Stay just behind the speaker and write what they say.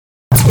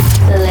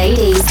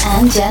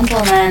and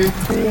gentlemen,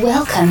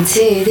 welcome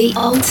to the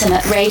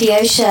ultimate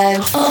radio show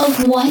of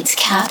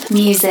Whitecap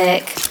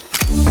Music.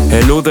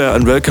 Hello there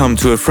and welcome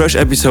to a fresh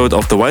episode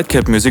of the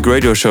Whitecap Music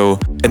Radio Show.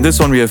 In this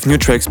one we have new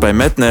tracks by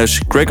Matt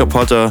Nash, Gregor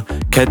Potter,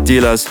 Cat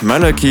Dealers,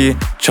 Malaki,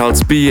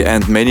 Charles B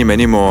and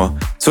many more.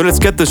 So let's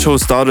get the show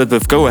started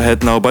with Go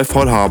Ahead Now by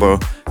Fall Harbor.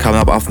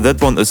 Coming up after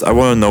that one is I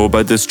Wanna Know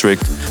by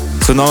District.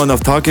 So now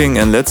enough talking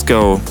and let's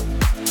go.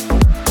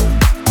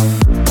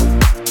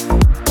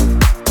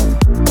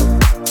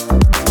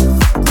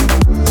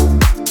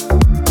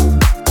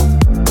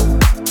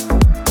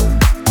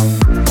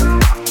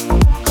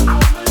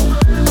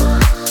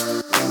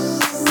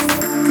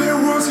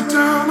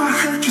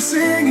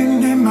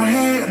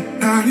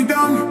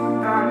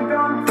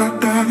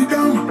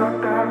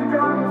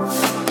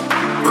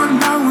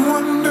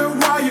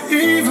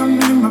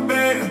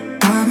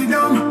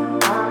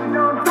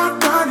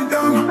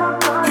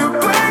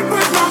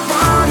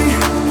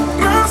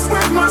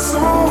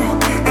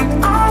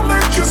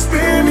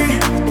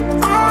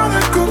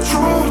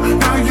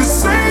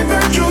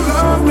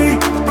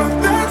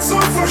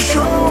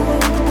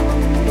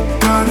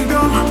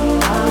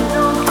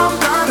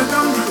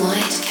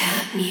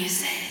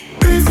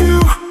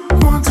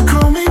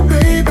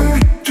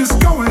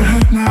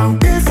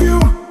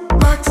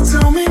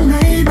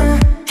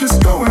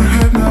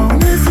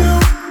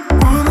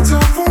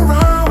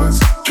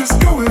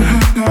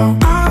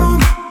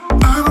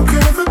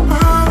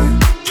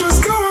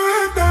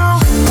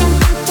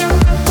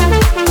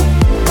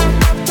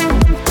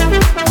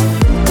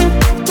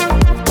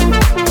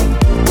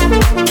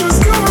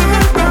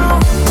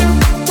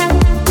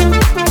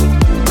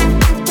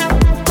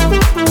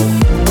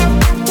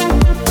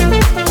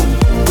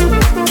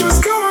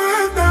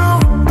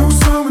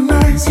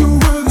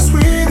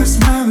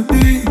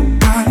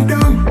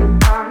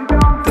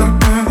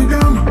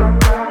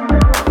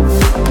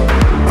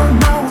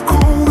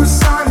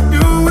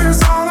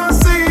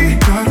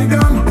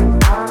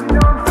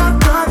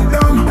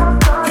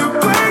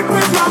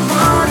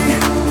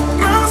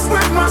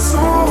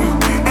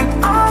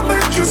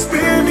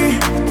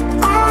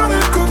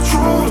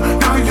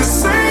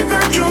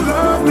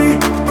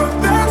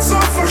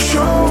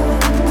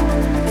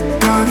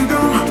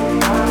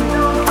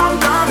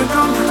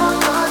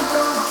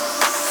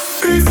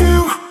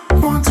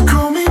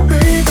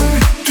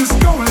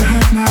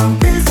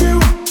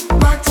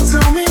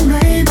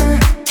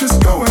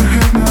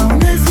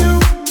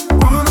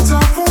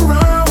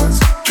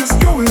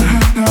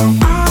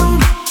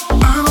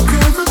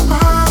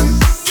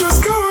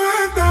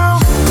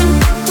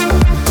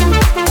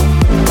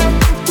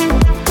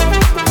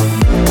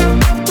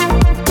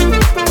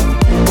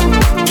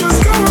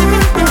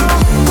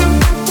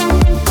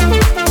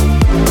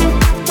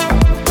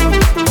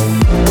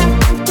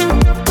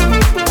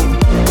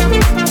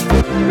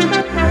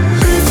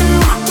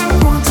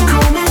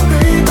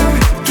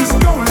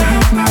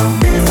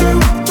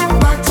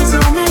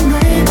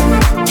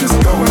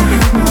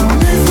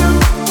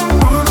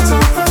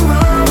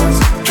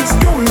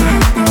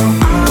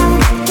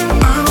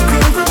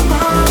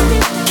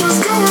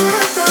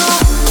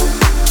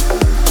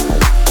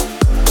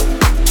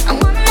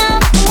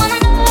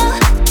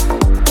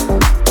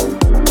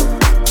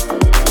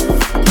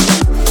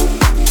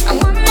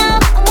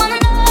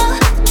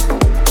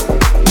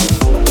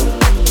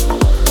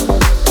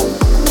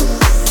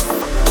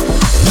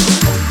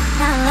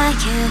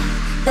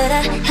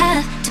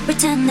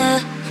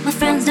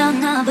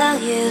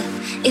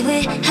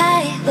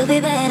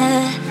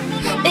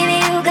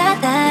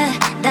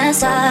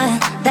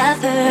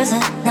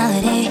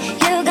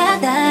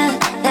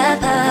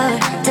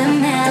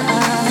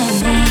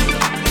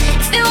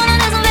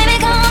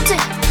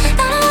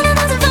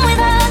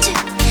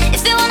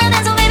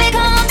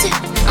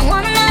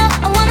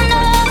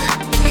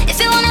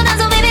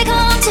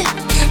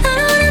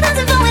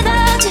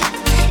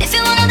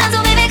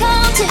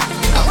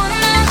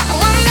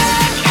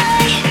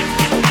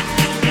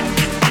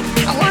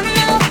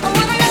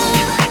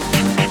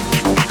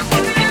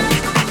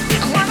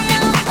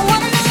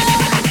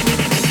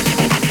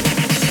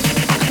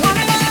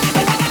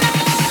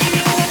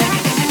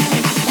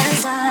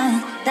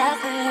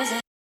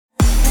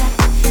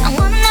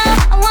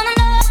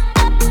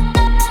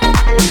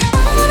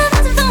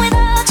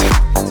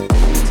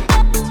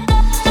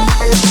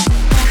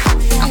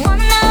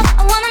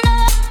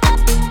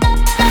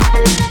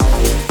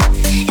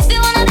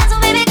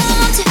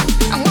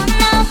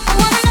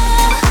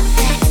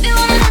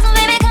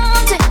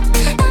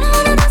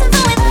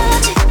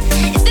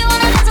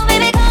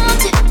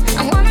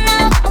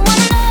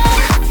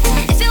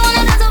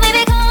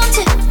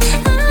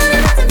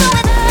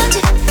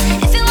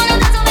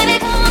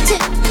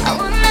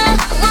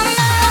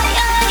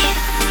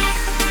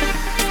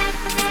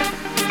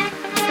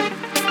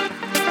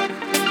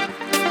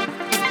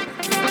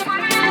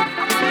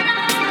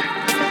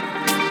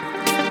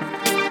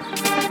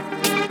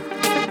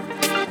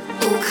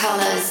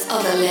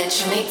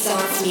 electronic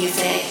dance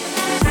music.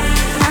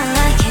 I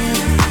like you,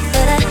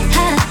 but I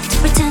have to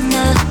pretend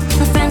that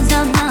my friends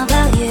don't know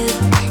about you.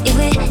 If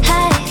we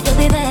hide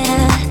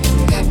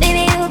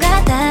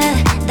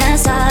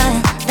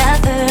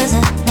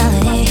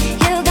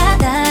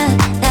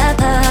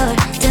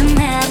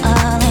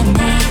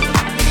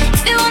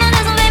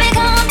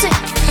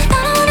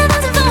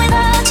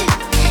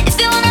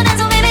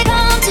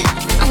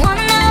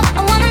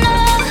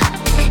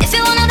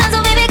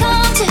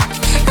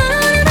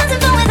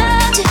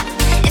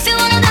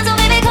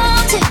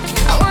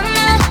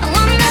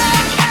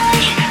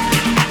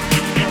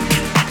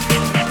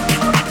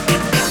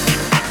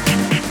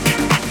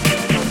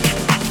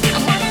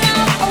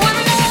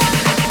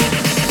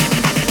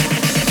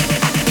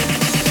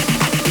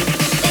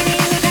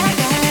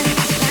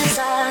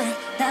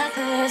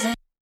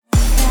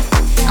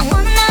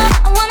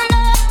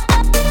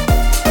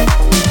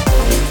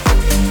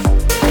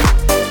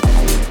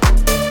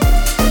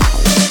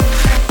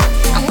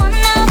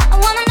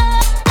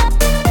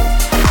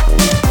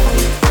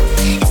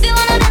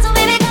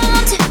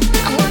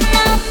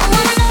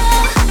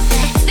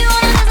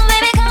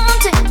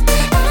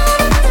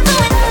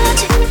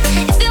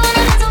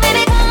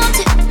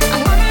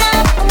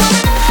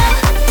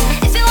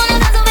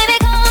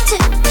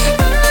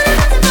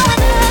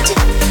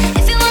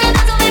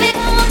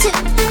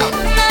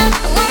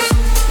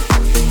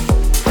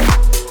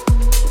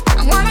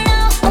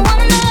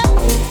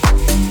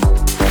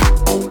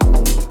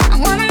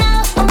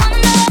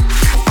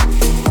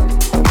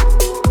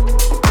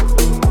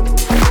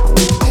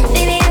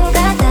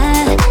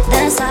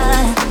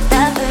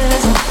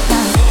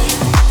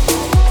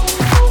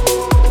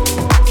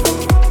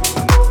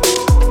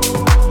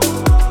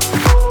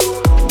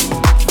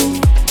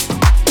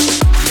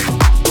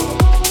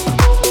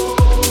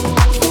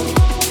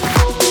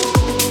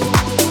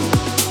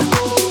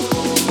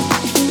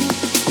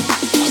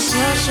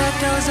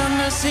shadows on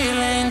the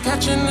ceiling,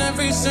 catching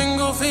every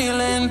single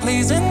feeling,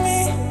 pleasing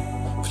me,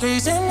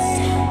 pleasing me.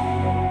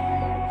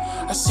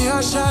 I see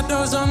our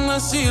shadows on the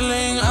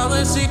ceiling, how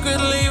they're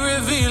secretly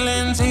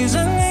revealing,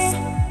 teasing me,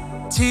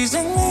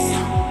 teasing me.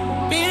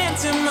 Beat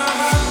into my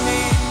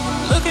heartbeat,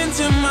 look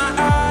into my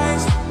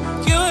eyes.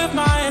 You have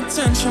my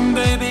attention,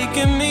 baby,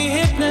 get me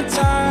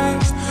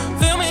hypnotized.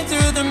 Feel me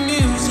through the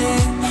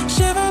music,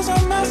 shivers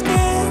on my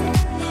skin.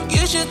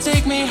 You should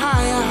take me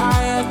higher,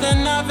 higher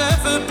than I've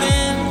ever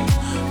been.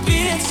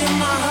 Beat into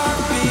my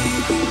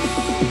heartbeat.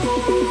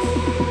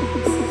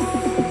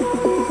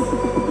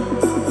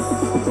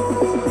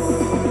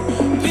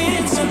 Beat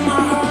into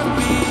my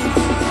heartbeat.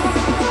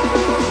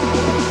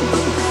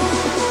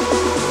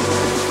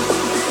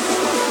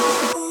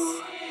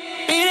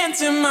 Beat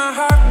into my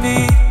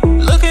heartbeat.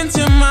 Look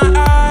into my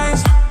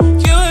eyes.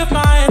 You have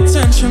my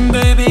attention,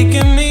 baby,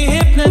 get me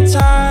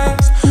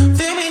hypnotized.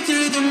 Feel me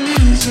through the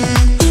music.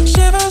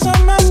 Shivers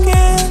on my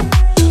skin.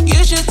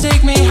 You should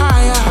take me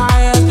higher,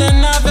 higher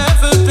than I've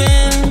ever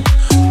been.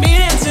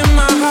 Beat into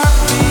my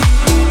heartbeat.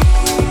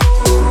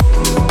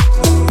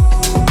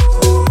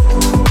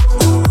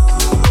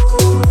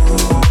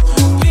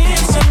 Beat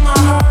into my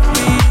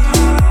heartbeat.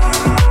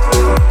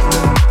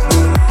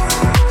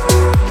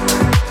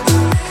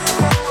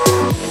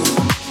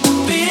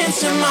 Beat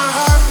into my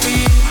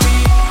heartbeat.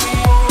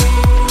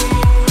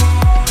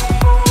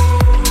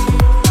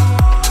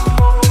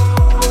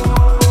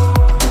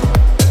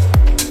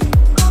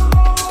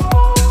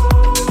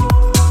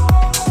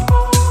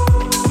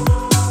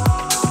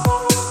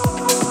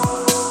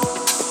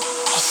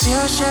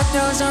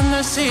 Shadows on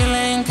the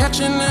ceiling,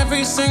 catching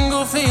every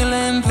single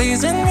feeling,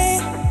 pleasing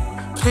me,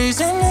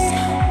 pleasing me.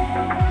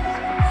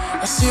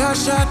 I see our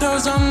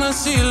shadows on the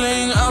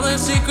ceiling, how they're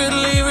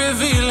secretly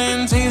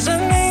revealing,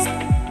 teasing me,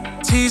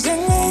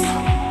 teasing me.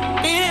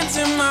 Beat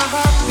into my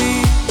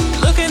heartbeat,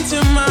 look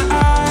into my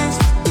eyes.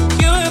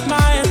 You have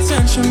my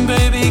attention,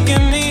 baby,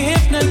 get me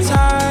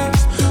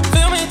hypnotized.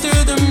 Feel me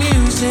through the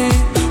music,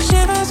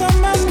 shivers on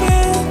my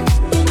skin.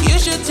 You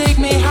should take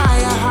me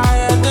higher,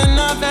 higher than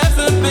I've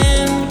ever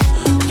been.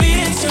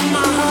 To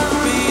my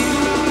heartbeat.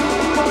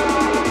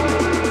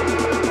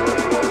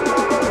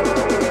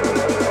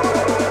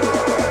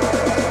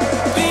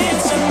 Beat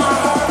to my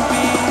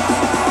heartbeat.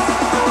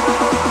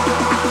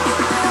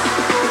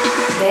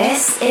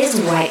 This is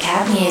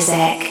Whitecap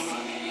Music.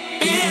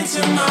 Beat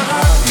to my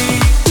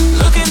heartbeat.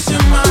 Look into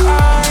my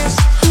eyes.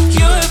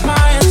 You have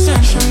my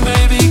attention,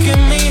 baby, get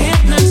me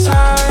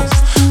hypnotized.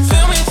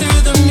 Feel me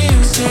through the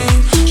music.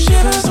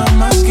 Shivers on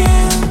my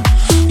skin.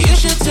 You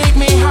should take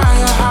me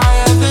higher,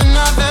 higher than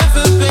I've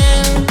ever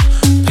been.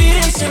 Beat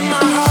into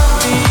my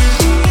heartbeat.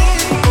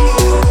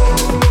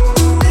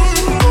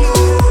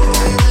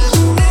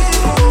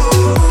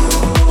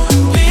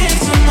 Beat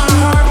into my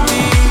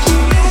heartbeat.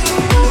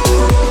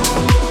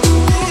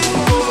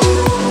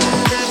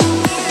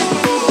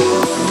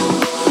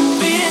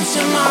 Beat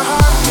into my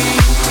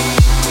heartbeat.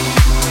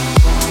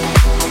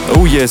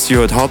 Oh yes, you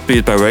heard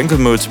Heartbeat by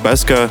Ranklemood,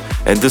 Basker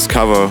and this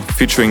cover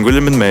featuring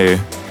William and May.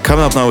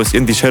 Coming up now is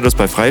In the Shadows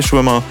by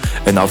Freischwimmer,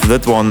 and after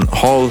that one,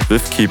 Hall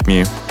with Keep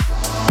Me.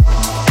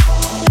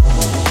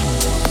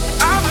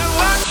 I've been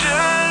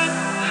watching,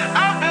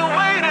 I've been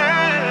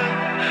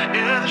waiting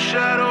in the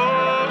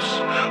shadows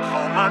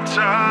for my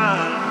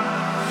time.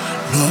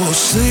 No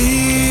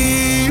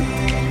sleep,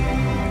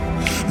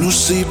 no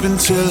sleep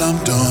until I'm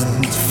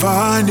done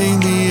finding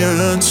the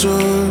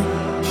answer.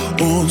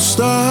 Won't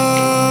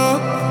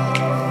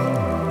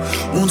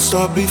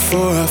stop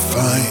before I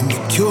find the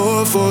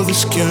cure for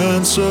this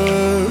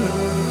cancer.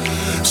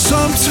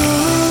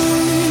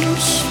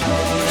 Sometimes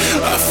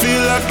I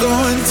feel like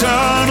going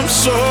down, I'm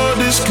so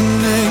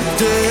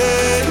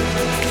disconnected.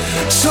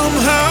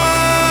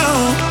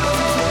 Somehow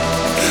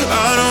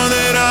I know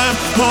that I'm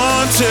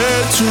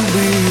haunted to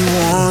be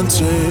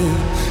wanted.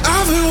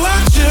 I've been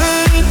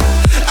watching,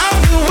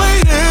 I've been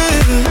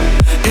waiting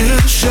in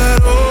the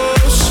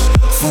shadows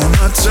for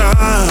my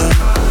time.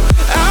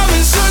 I've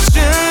been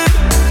searching,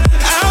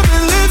 I've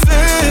been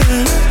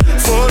living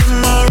for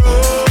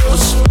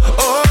tomorrows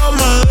all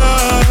my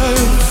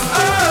life.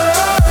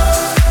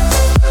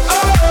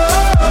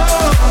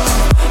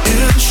 In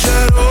the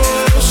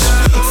shadows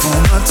for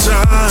my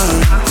time.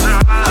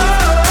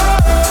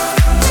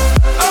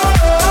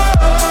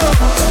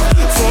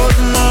 For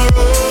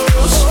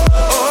tomorrows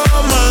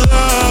all my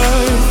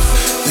life.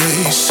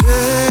 They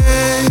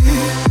say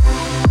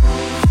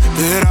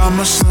that I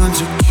must learn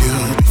to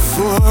kill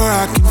before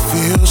I can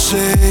feel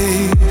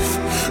safe.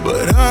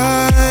 But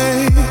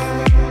I'd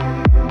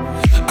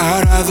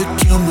rather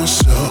kill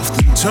myself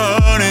than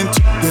turn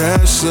into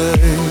their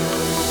slave.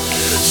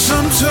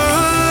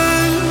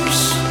 Sometimes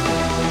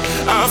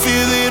I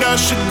feel that I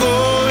should go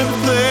and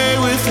play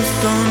with the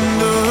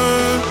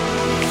thunder.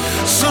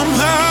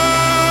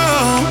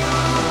 Somehow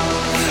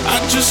I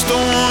just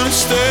don't wanna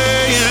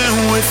stay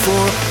and wait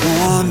for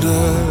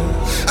wonder.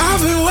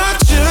 I've been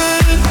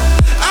watching,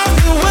 I've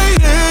been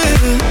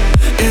waiting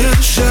in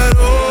the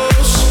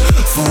shadows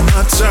for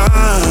my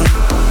time.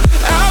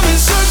 I've been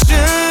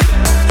searching,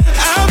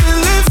 I've been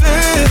living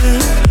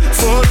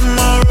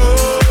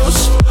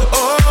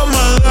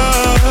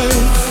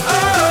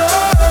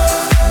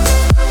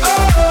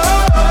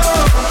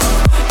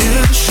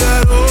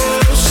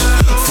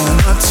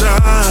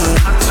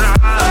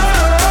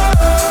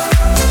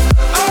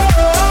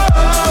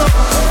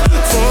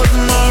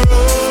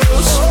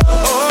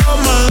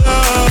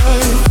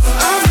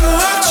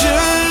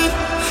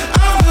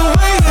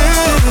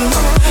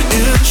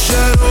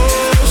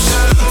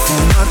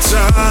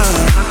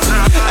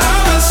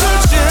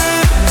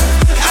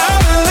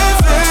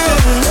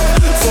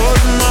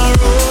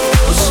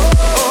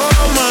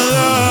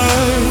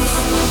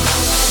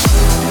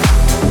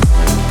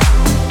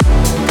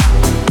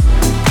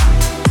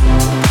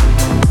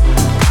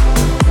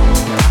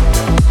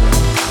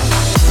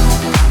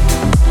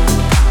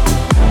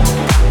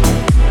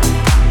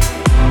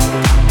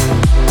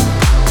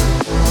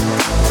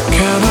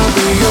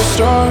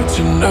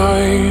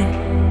tonight.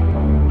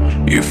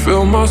 You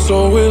fill my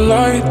soul with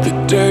light the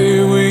day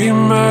we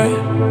met.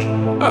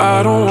 I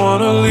don't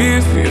wanna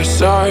leave your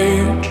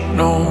side,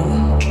 no.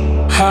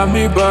 Have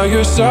me by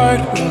your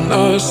side when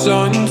the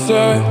sun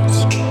sets.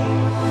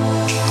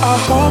 I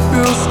hope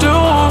you'll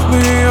still want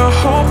me, I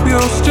hope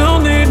you'll still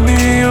need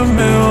me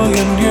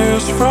 1,000,000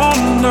 years from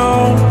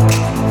now.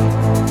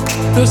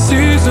 The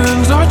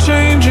seasons are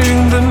changing,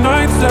 the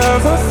nights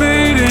ever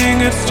fading.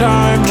 It's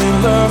time we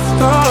left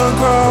the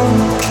ground.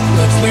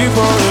 Let's leave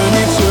for an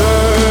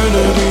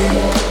eternity.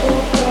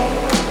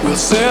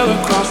 We'll sail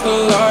across the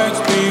lights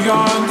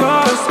beyond the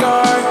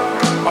sky.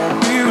 I'll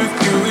be with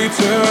you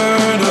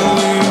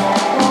eternally.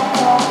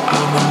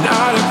 I'm an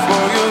addict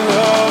for your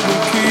love,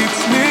 it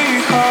keeps me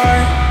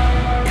high,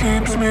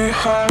 keeps me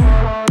high.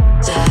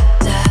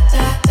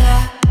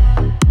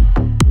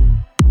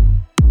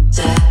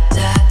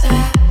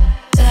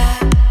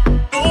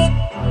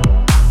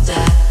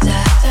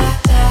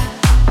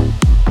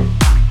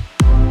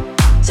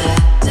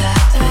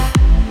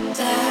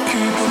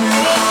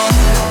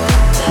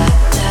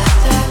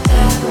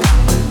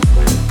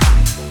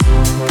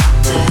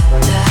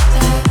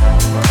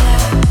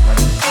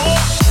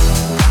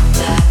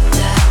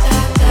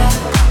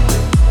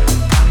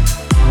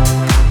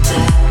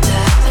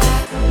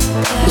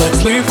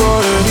 Let's leave for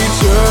an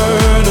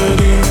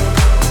eternity.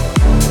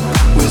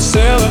 We'll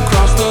sail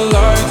across the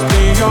lights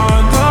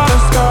beyond the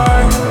sky.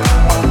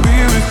 I'll be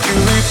with you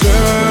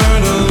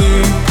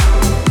eternally.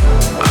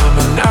 I'm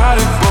an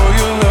addict for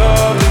your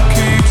love, it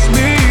keeps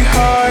me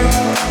high,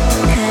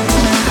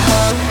 keeps me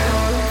high.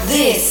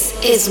 This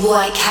is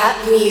Whitecap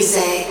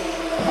Music.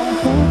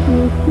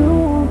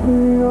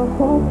 I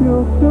hope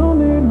you'll still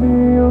need me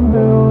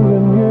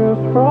 1,000,000 years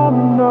from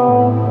now.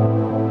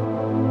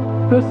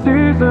 The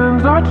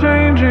seasons are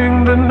changing,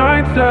 the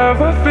nights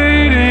ever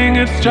fading.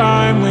 It's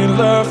time we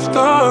left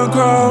the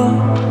ground.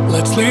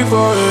 Let's leave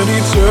for an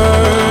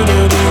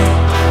eternity.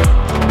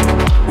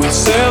 We'll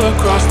sail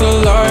across the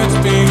lights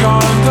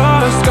beyond the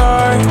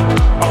sky.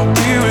 I'll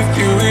be with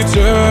you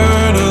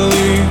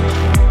eternally.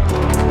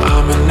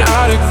 I'm an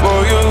addict for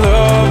your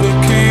love, it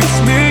keeps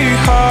me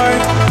high,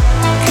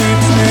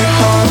 keeps me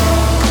high.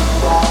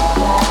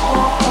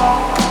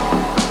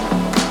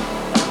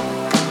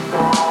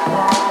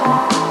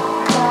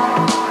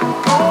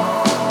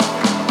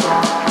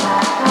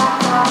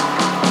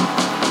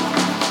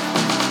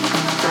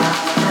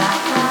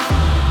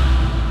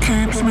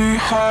 Keeps me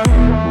high.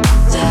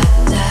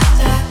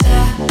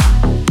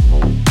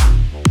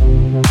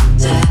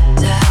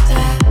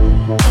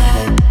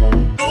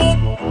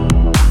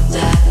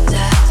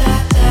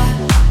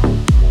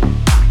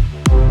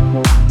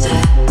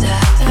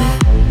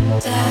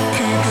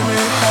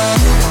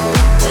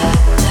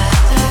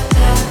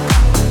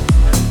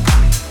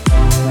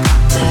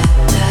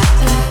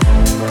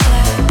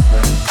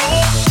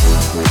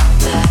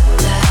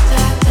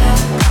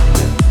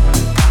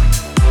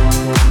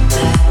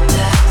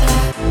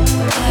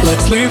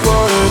 Let's leave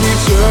for an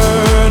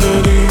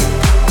eternity.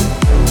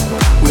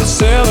 We'll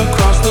sail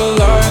across the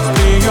lights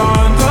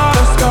beyond the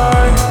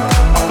sky.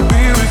 I'll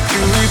be with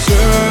you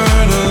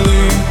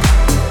eternally.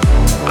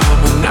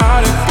 I'm an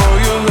addict for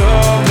your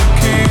love, it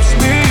keeps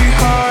me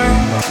high,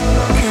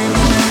 keeps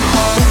me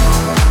high.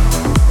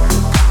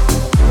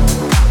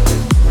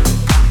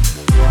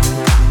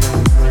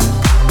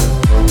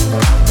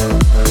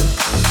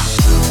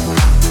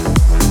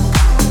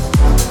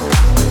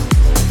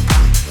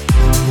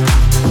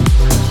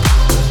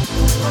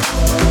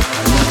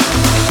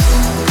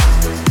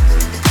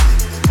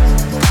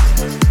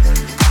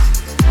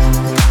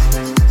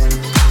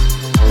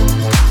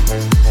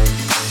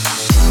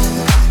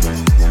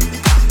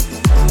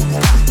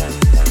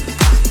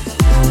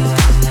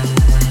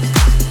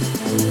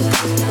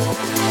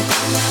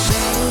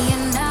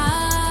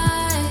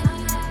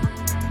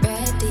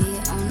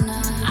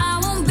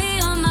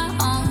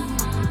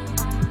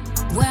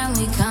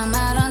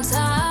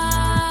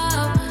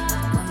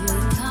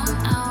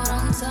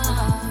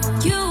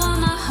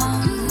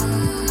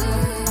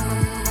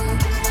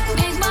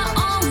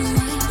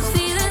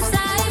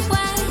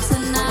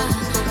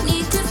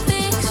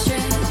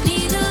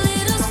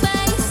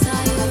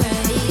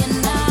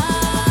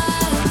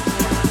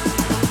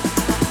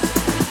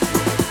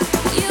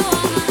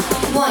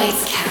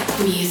 Whitecap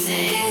Music.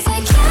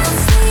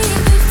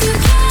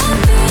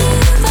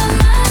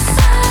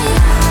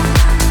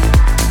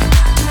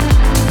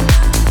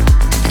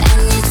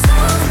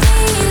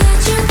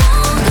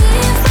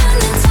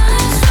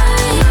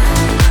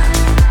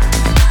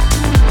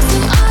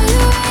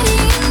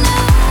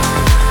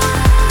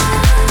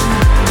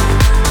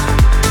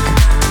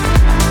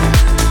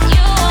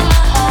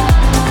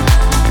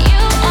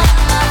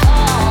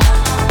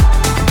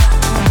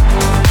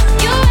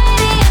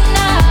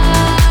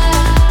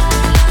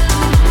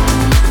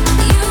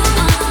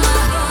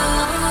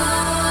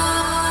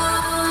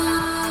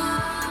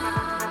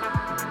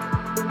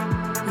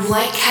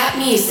 Whitecap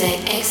Music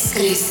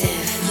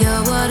exclusive.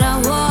 You're what I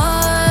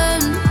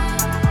want.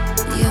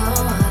 You're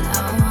what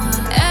I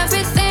want.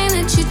 Everything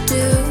that you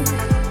do,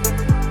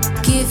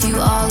 give you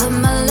all of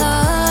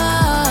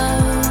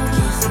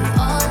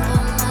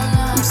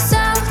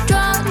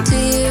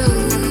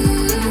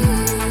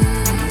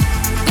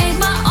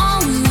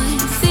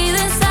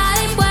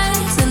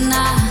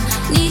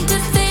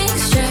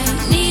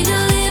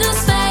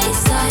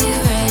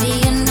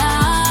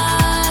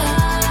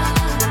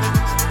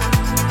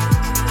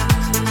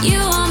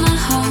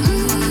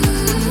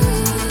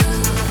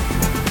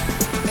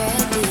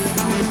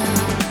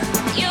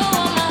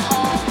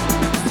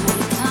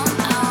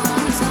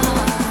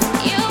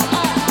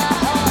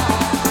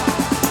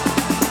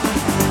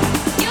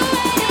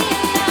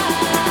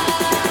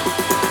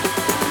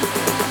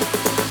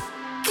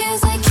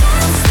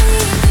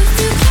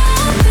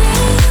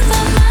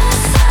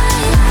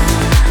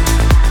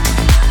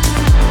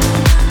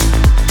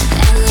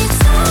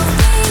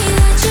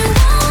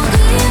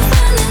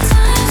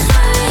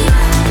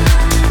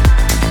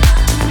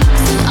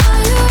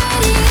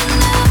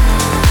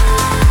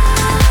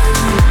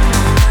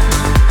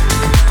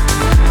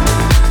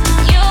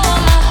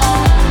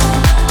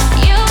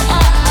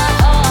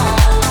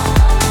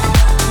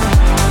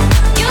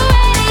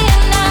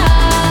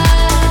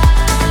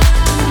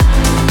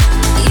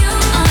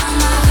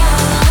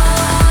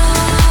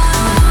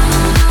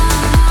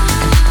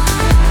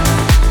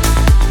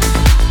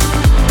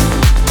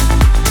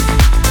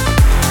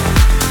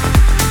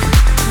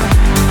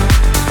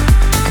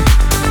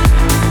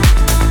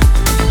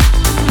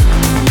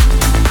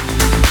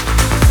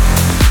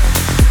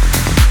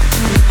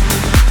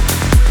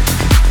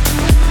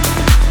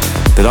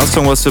The last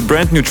song was a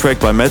brand new track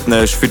by Matt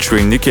Nash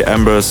featuring Nikki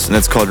Ambers, and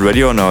it's called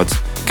Ready or Not.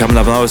 Coming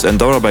up now is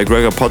Andorra by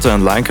Gregor Potter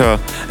and Linker,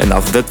 and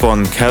after that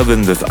one,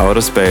 Calvin with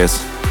Outer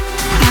Space.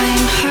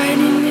 I'm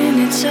hiding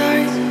in the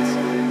dark.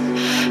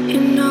 You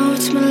know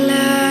it's my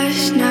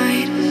last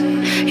night.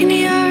 In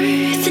the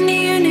earth, in the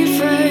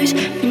universe,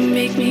 you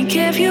make me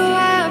give you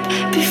up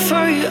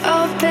before you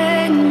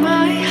open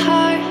my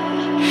heart.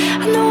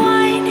 I'm the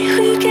one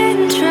who you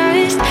can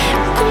trust.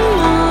 Come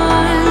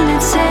on,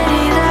 let's set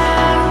it up.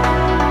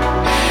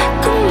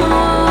 Come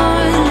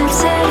on, let's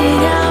set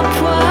it up.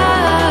 Whoa.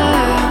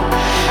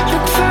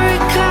 Look for a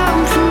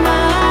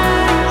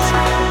compromise.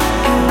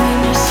 And when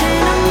you say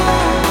no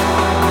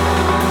more,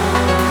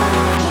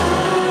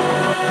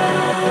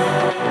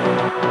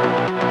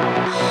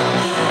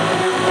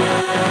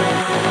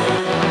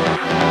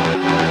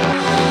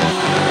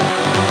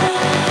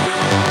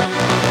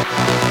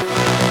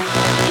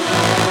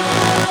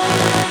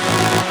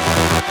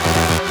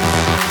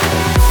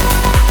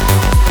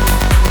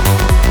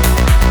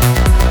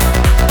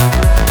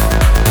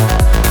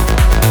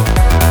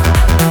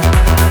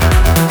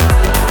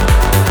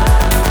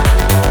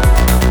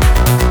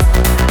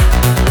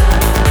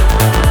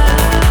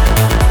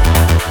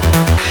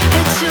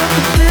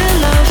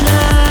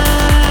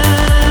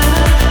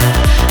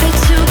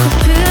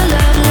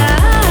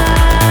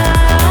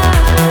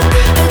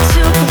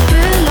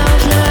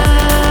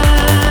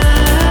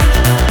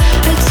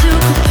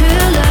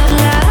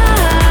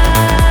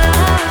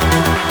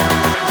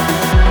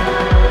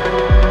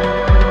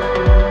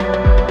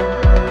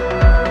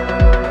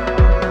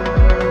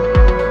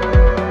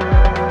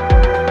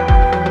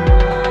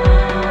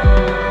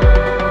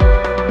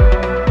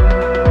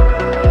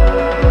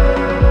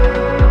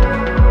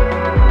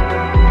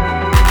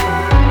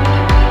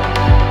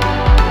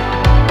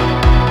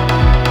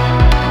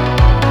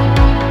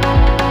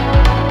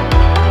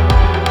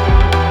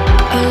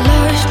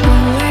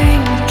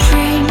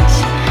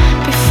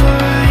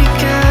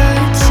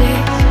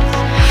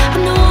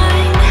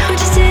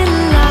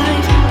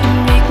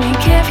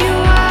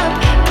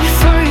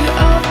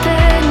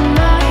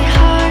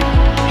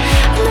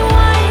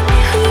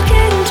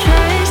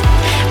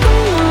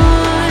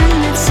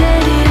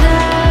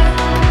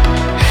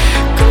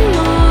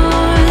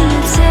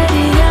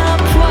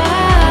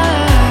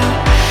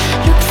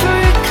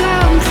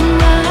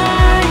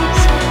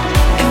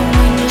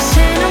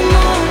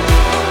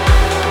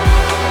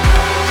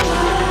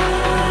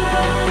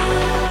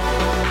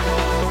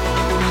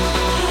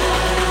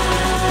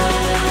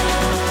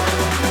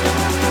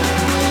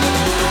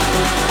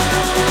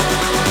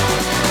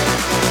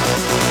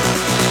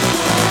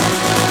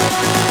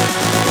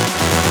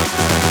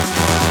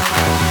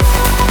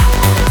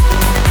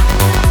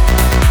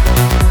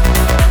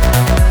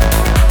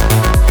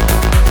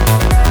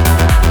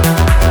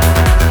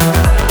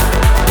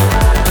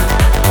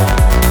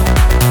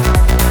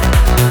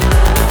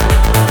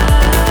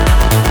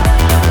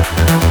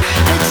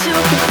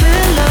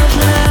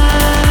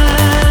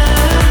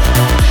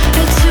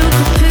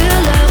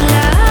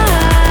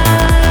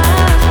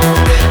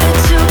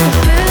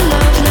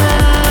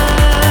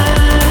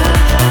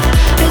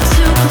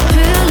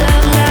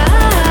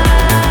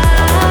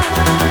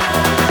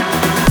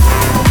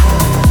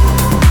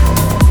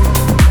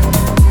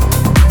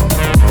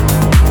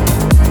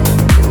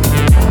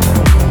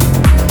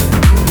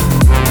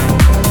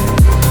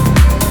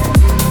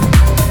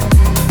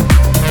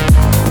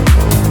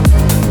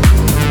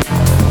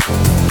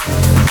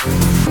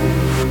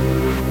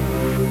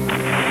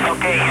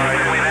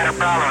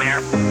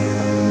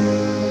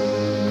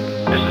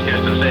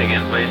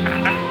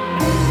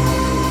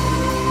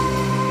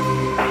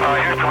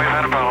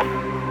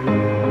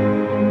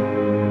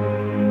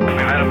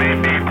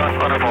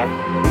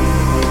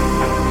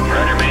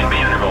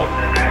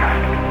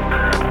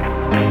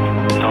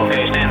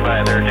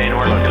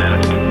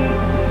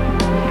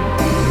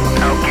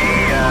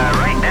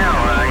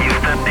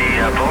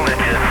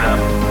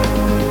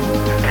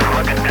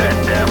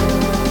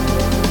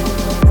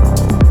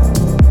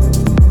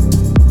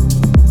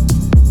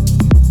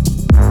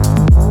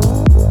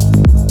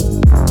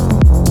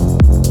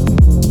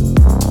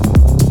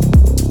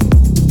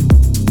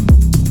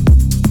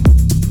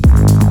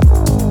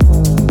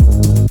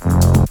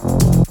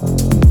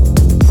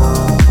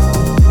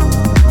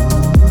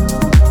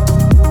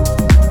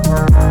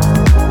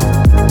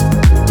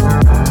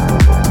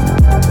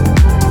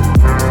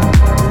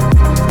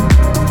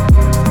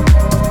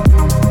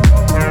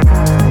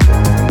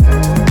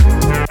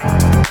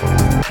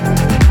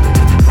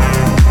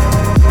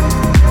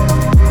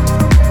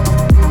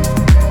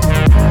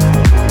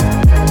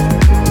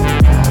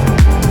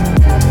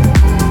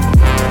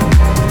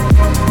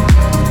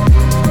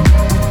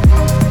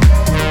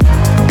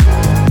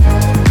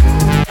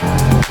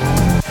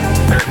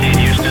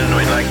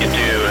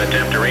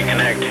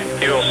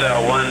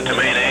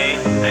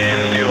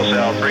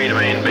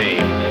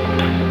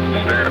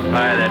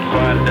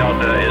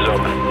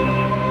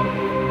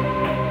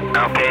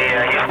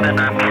 Houston,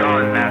 I'm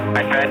showing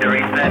I tried to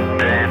reset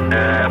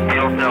and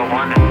fuel cell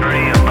 1 and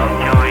 3 are both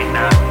showing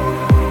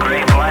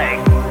gray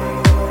flag.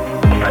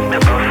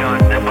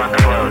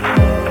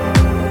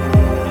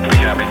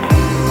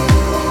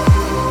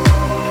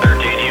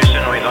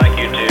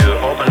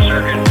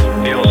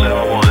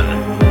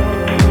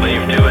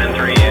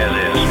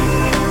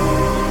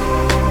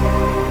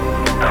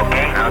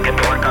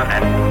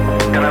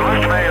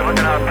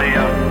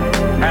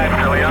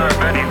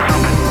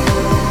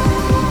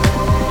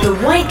 The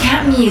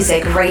Whitecap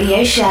Music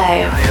Radio Show.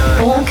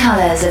 All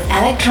colors of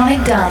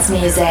electronic dance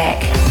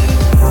music.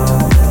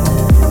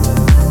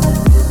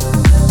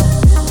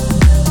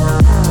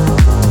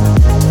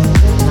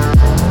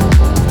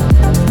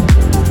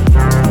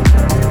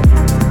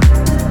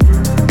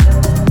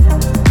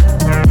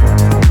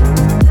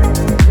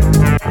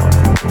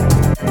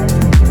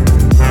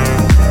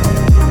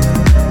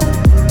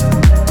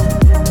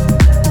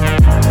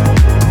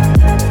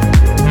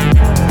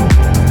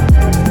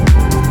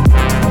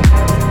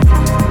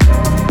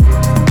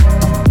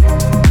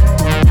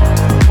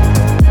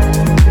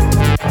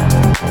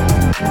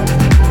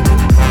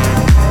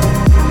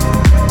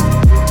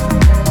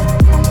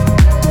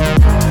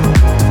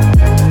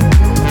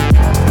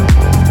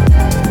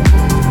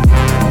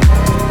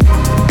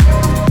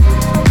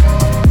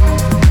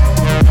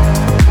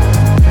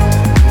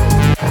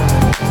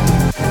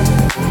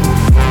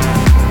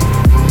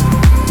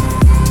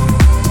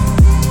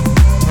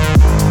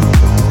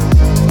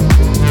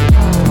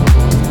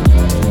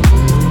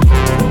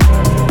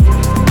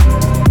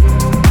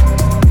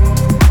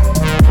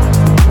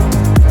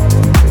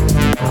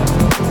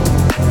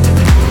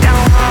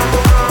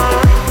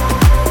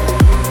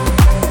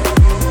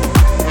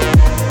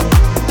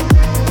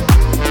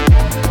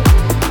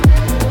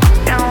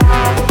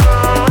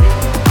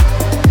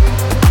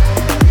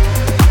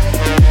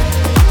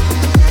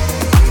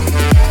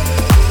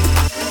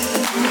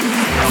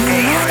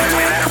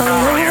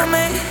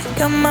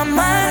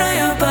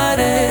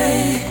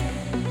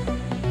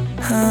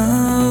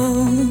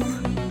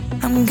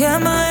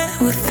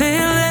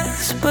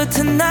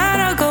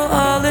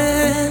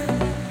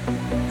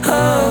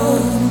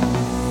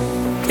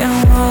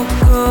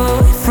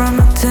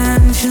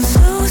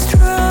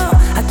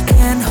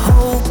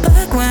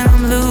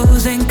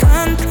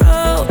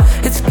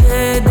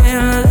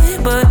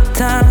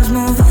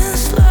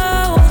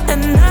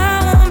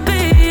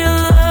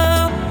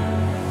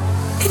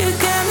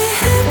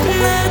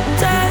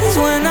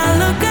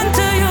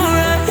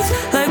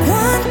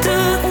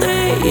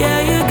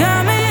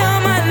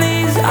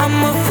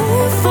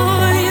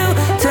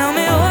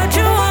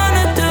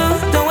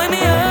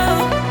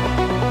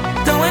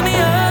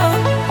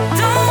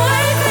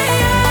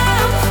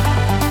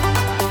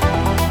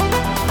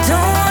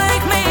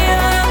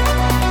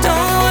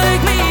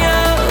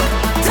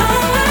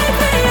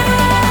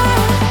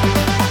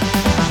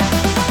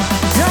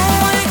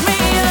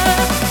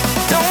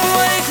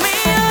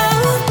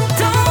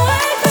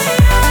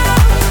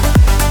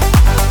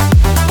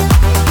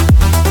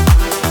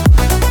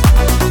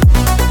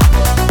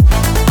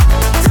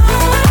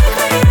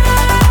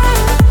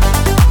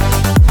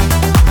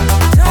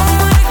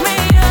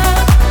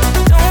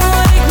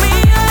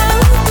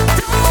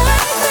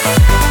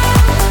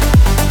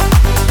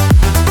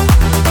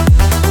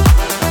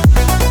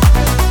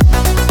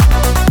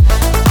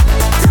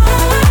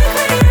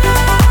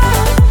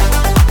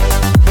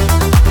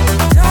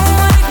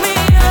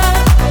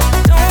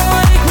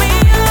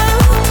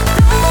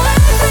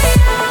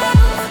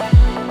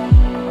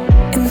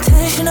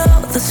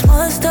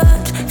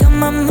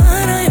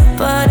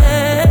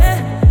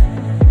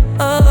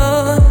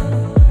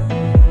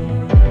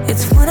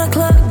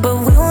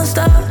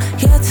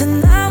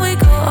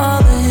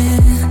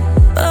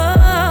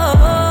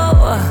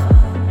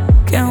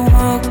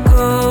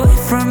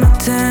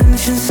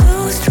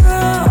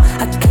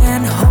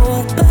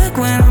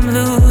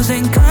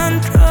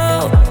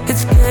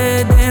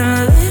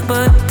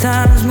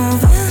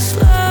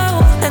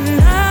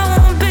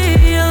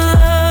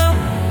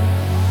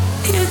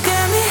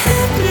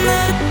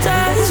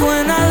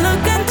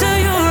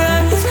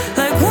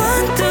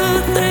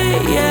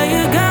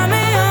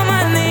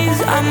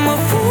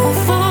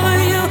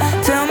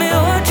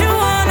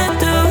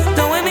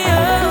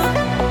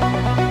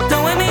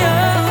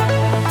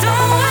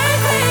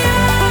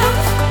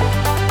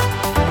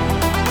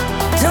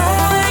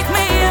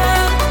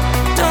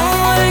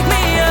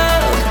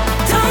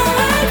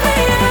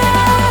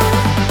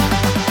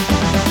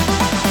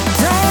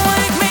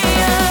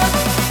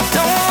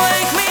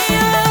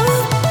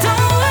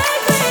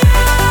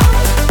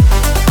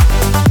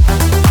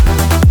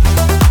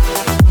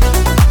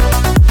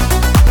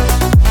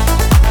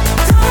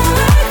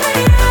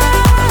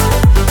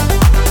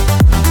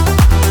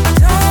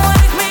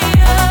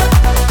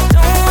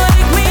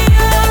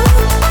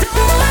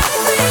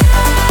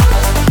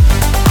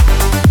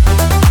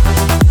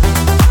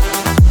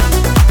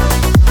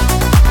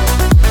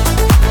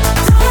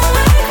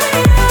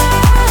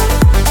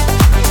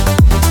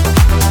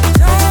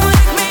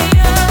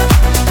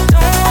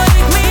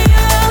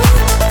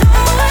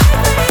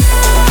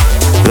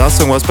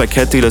 Song was by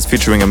Cat Dealers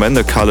featuring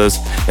Amanda Cullis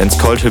and it's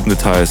called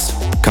Hypnotize.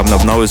 Coming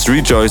up now is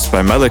Rejoice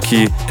by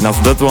Malaki, and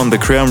after that one the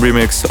Cream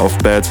remix of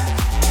Bad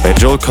by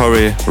Joel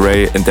Corey,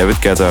 Ray and David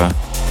Guetta.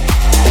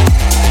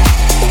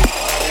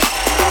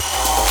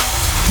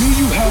 Do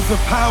you have the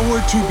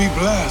power to be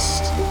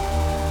blessed?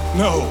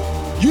 No,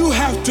 you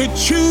have to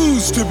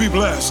choose to be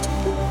blessed.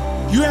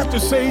 You have to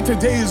say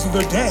today is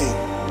the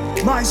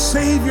day my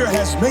Savior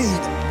has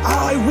made.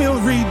 I will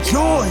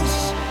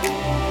rejoice.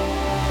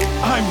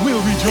 I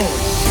will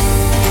rejoice.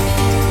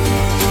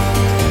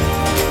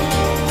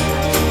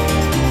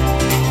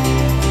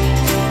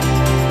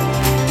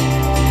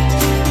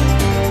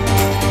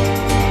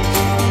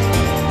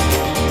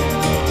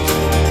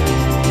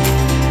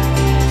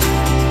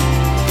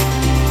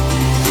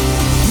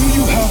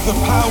 The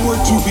power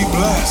to be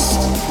blessed.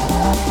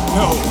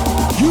 No,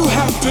 you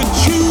have to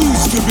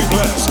choose to be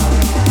blessed.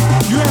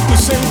 You have to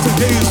say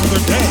today is the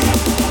day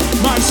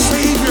my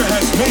Savior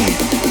has made.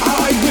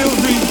 I will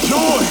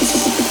rejoice.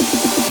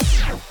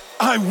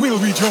 I will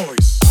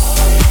rejoice.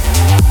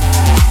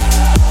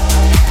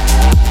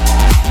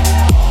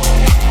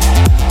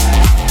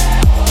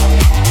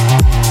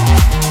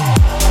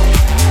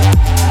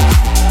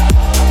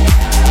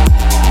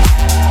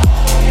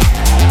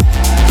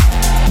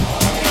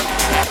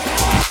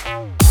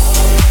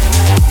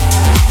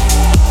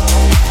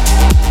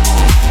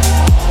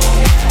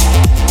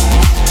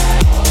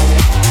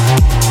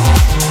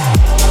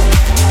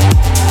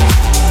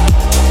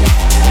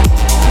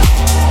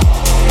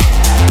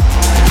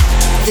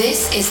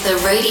 Is the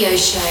radio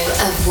show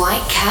of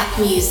Whitecap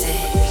Music.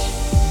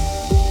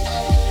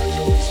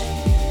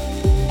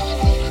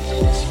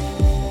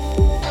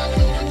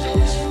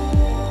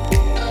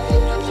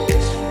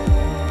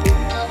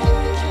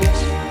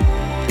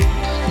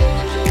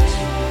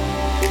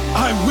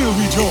 I will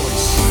rejoice.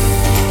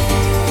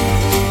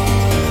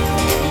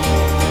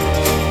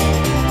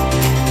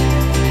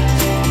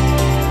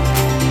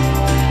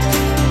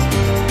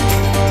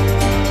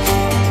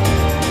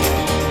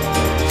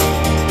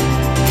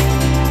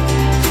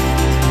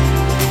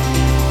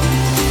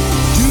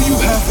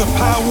 The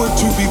power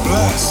to be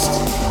blessed.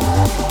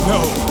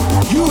 No,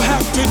 you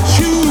have to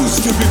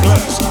choose to be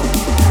blessed.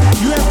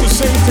 You have to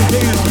say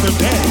today is the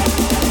day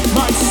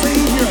my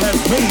Savior has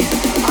made.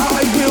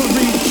 I will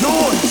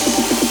rejoice.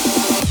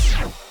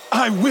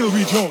 I will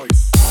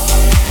rejoice.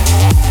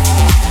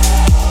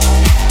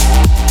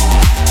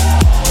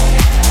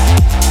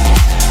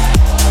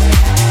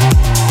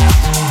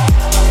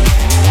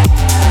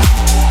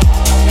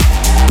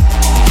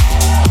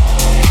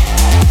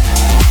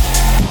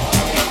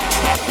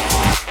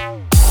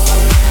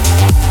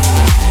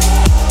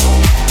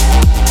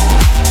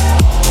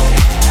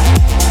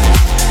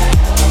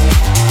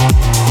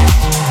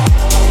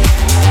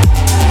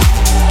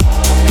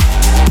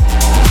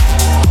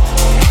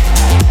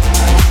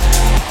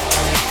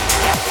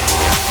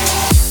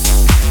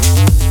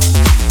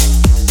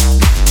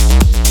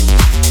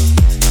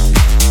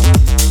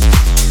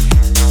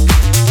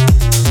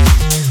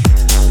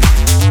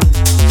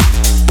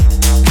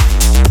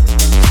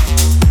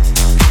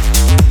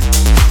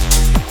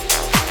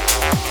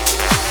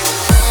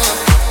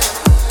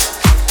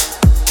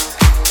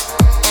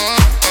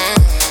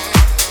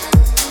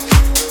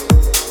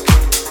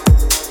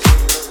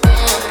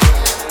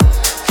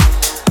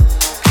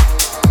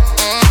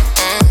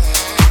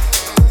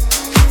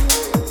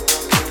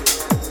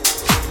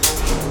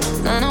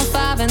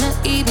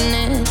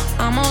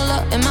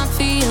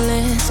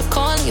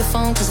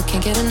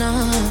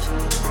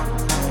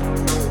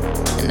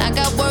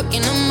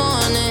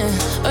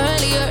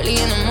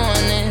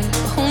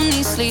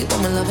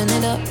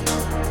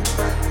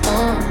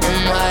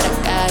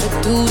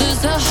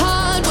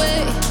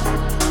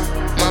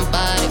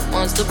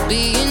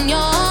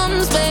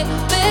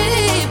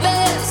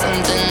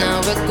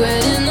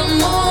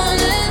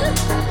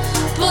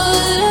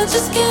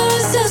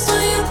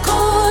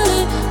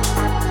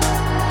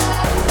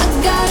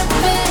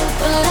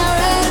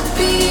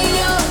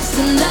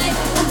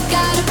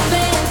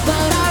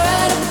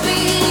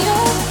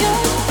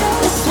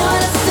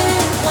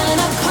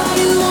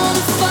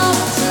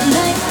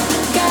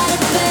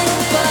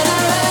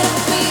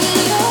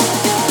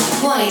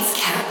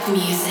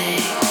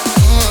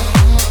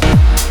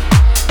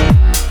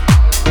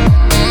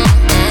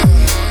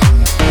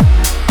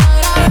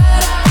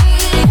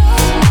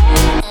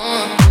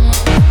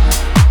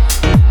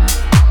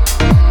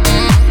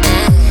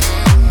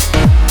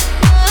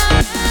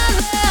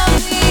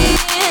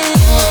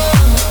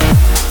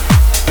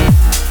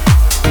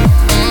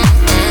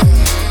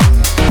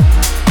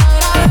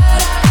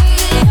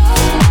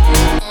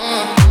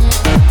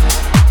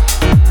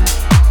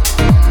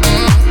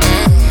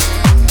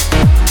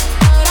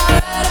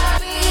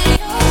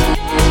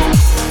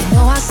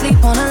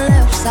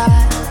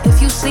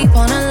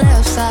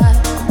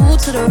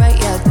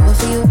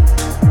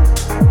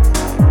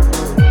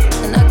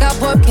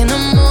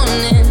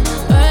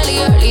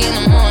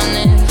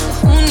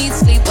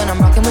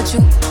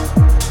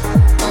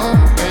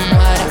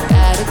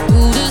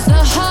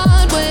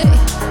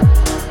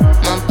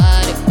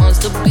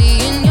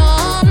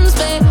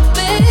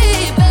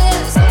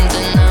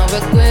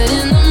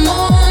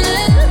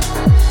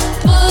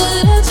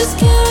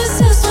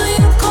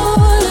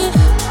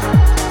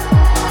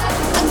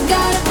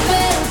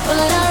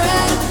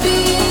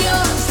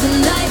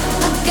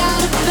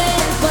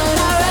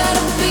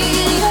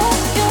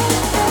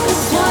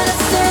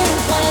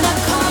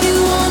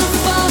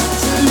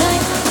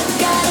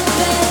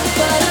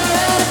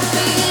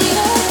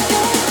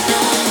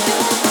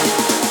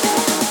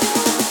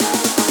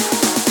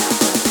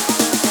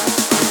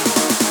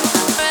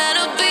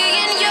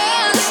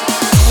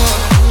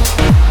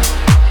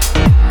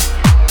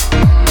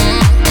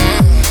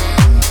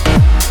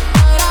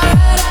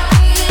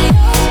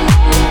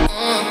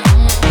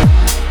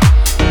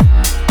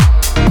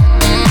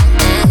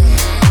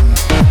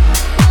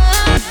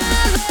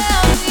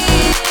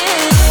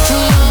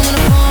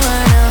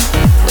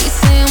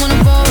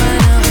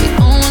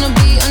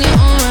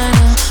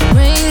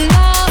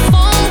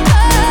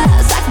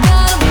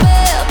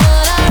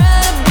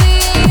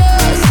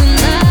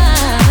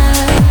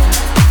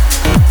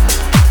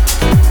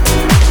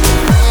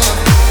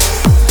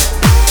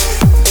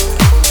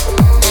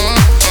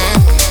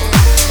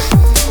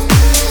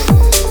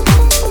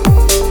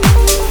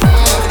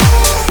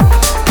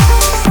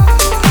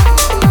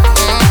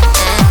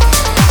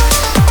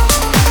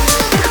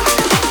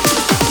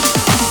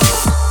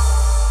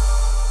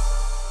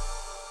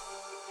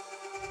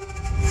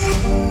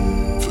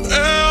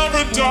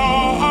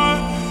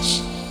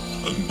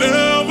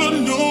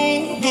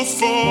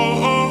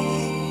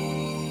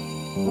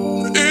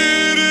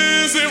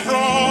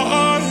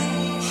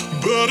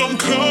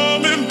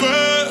 coming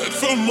back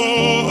for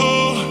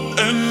more.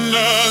 And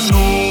I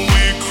know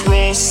we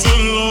crossed the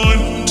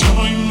line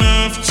time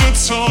after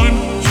time.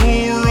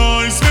 Your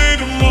eyes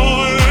made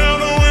mine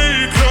and we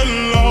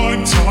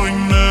collide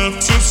time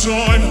after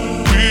time.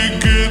 We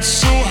get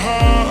so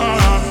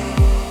high,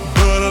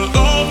 but I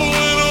love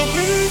when I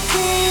wake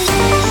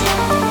up.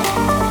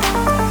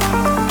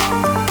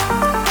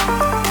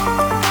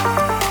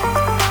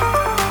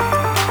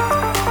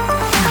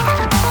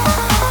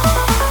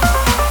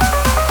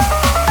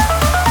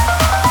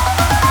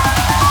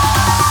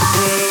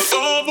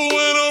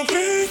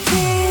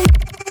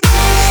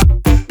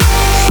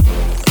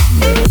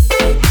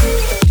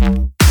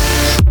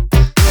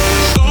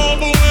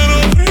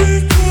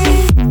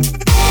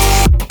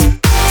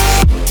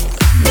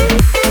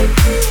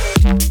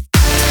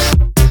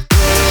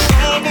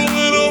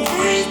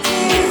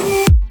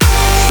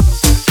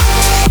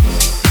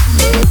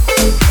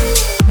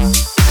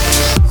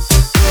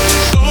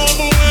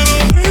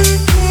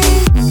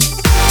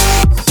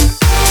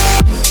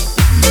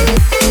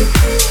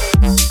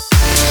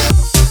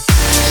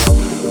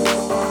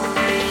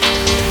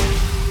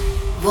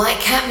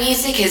 Whitecap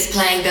Music is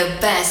playing the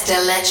best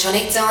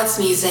electronic dance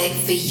music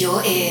for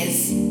your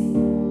ears.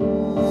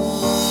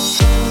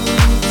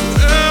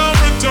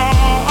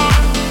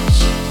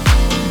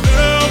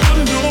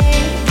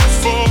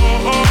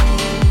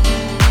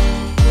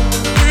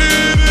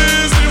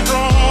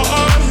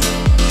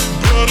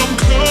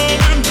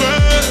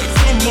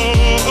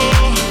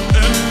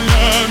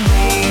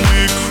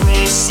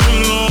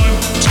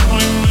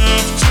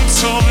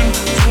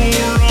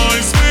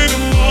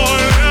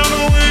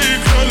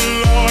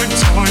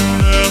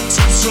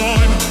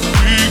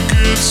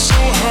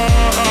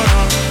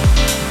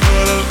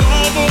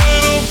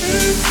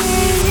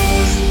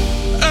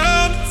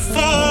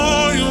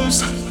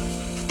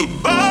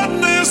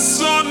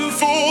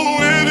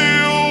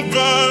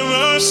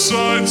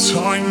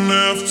 Time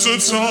after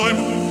time,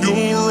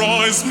 your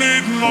eyes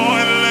meet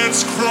mine.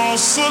 Let's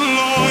cross the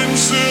line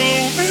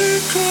till we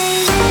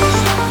collide.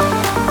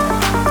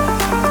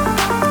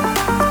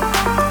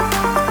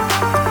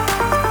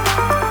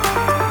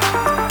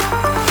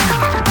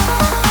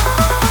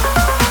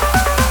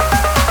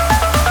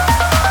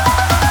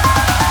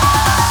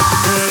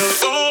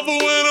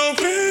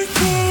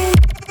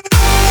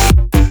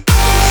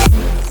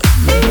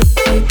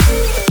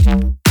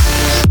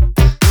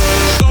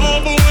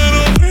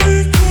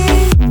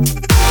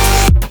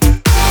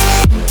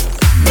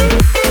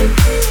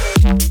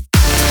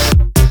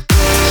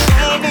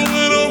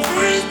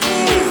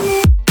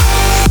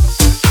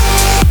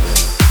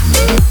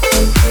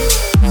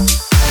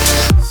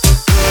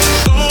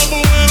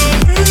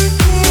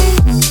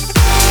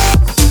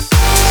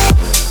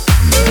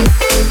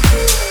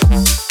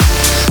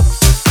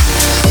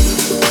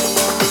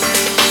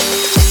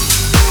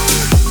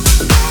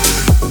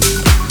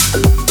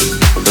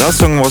 The last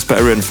song was by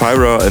Arian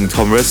Fyra and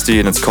Tom Resty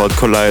and it's called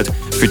Collide,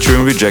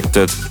 featuring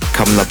Rejected.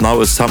 Coming up now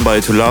is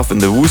Somebody to Love in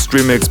the Woost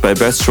remix by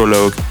Best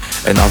Sherlock,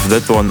 and after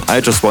that one,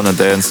 I Just Wanna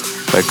Dance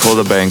by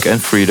Coderbank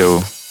and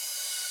Fredo.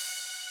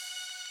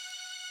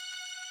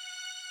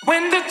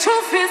 When the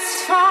truth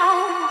is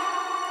found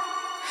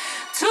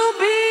to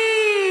be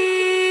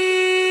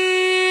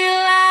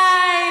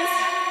lies,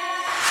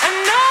 and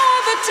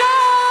know the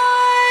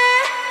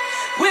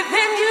joy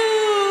within you.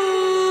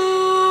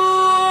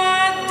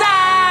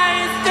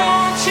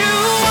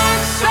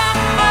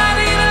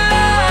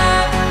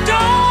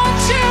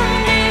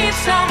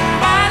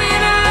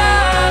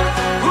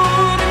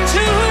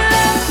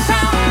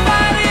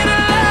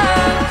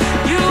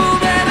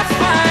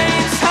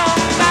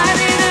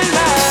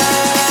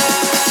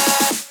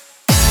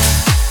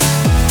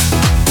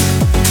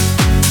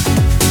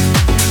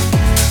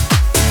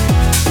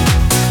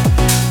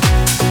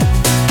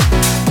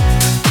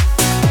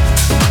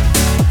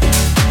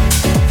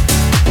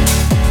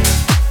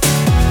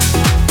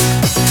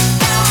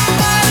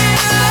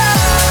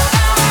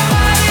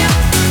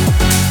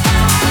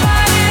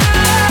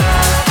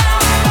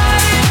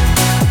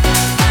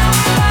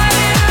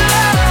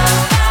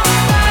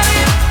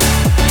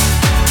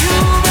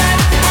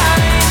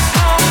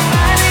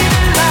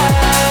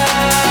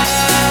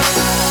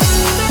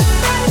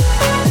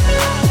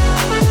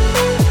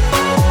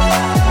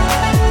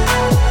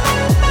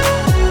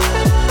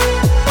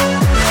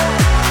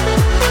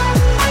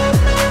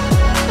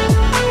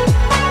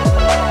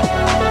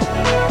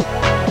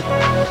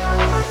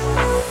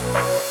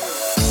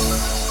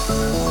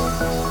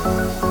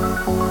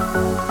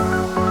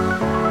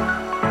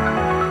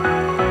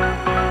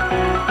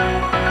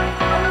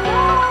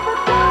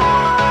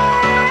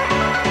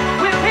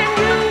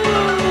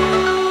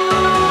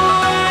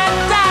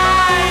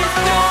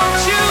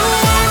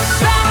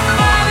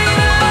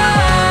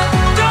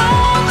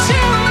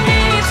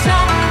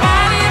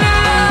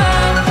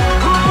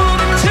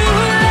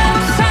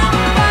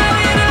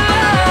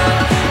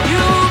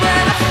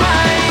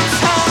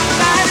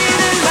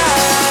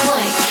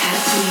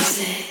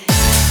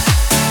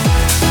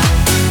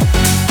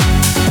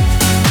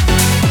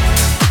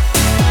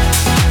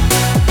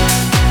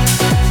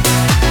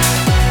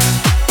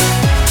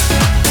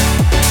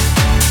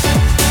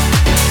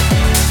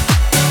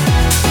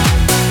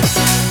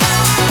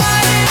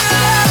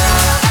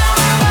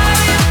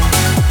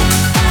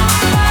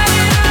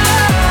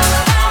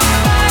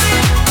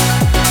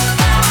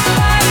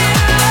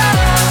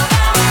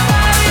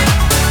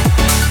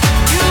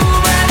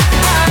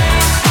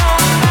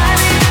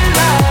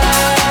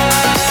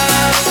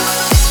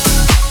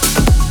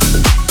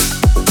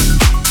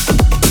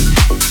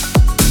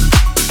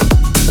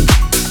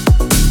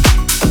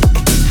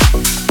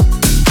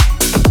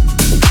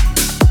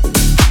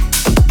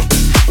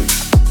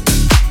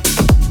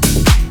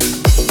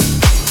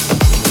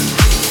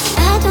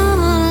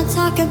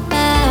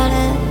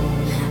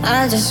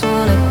 I just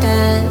wanna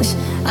dance,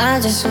 I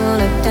just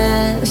wanna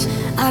dance.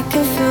 I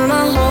can feel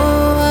my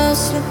whole world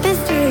slipping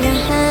through your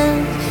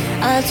hands.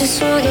 I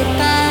just want you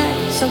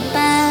back so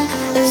bad.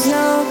 There's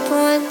no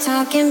point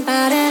talking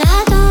about it.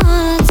 I don't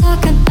wanna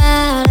talk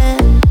about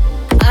it.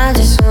 I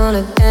just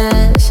wanna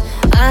dance,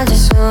 I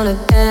just wanna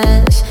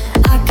dance.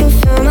 I can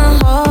feel my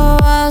whole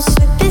world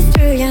slipping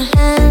through your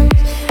hands.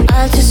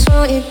 I just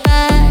want you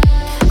back,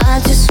 I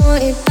just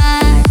want you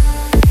back.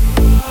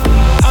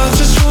 I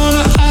just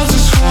wanna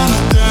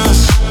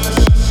dance,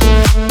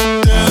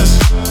 dance,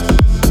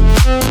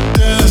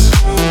 dance.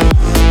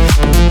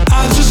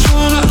 I just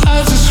wanna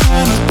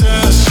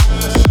dance,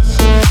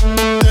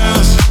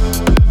 dance,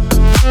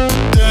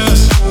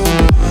 dance.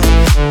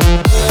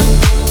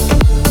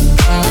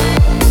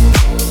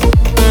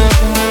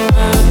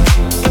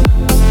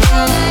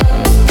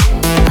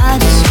 I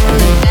just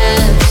wanna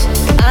dance,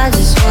 I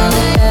just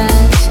wanna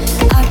dance.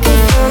 I can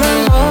feel my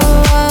whole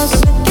world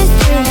slipping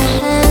through your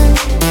hands.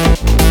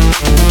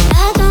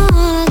 I don't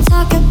wanna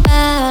talk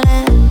about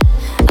it.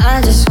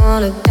 I just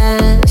wanna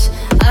dance,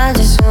 I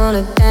just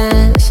wanna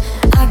dance.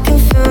 I can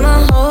feel my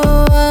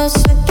whole world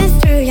slipping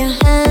through your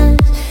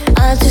hands.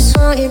 I just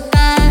want you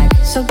back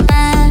so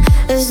bad.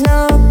 There's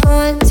no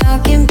point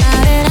talking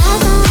about it. I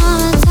don't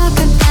wanna talk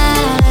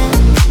about it.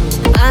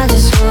 I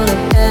just wanna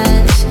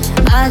dance,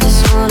 I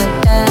just wanna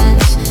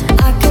dance.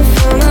 I can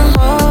feel my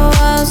whole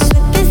world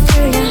slipping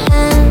through your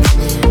hands.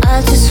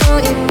 I just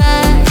want you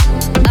back,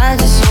 I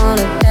just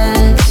wanna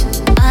dance.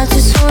 I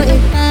just want you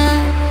back.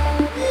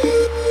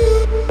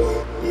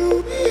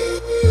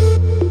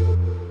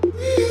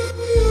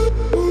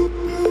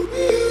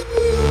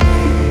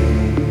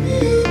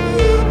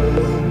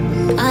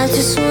 I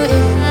just want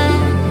you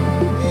back.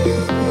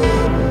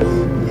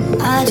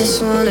 I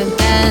just wanna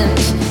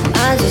dance,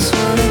 I just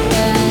wanna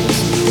dance.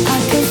 I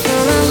can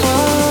feel my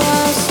whole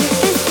world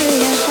slipping through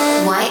your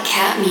hands. White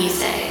Cat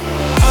Music.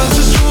 I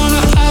just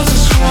wanna dance,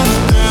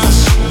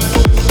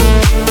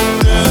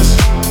 dance,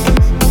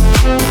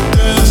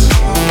 dance.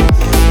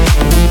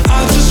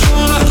 I just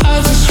wanna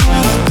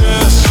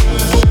dance,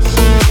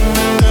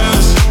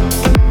 dance,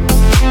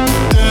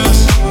 dance.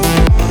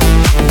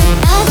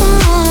 I don't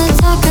wanna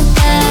talk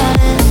about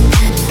it.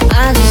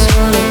 I just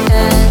wanna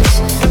dance,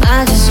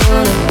 I just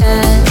wanna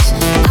dance.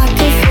 I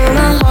can feel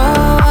my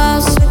whole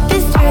world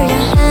slipping through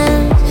your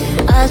hands.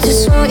 I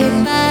just want you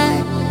back,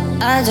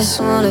 I just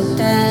wanna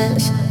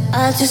dance.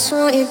 I just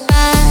want you back.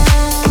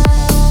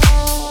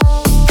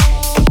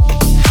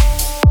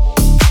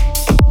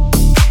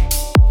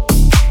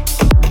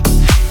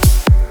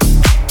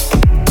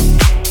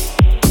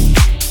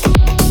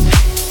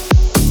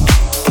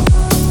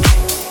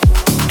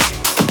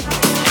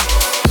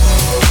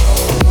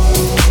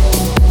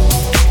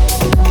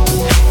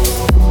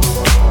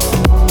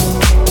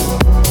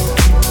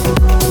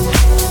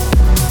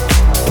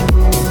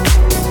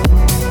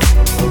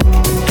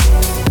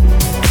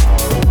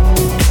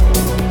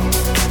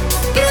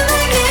 You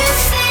make me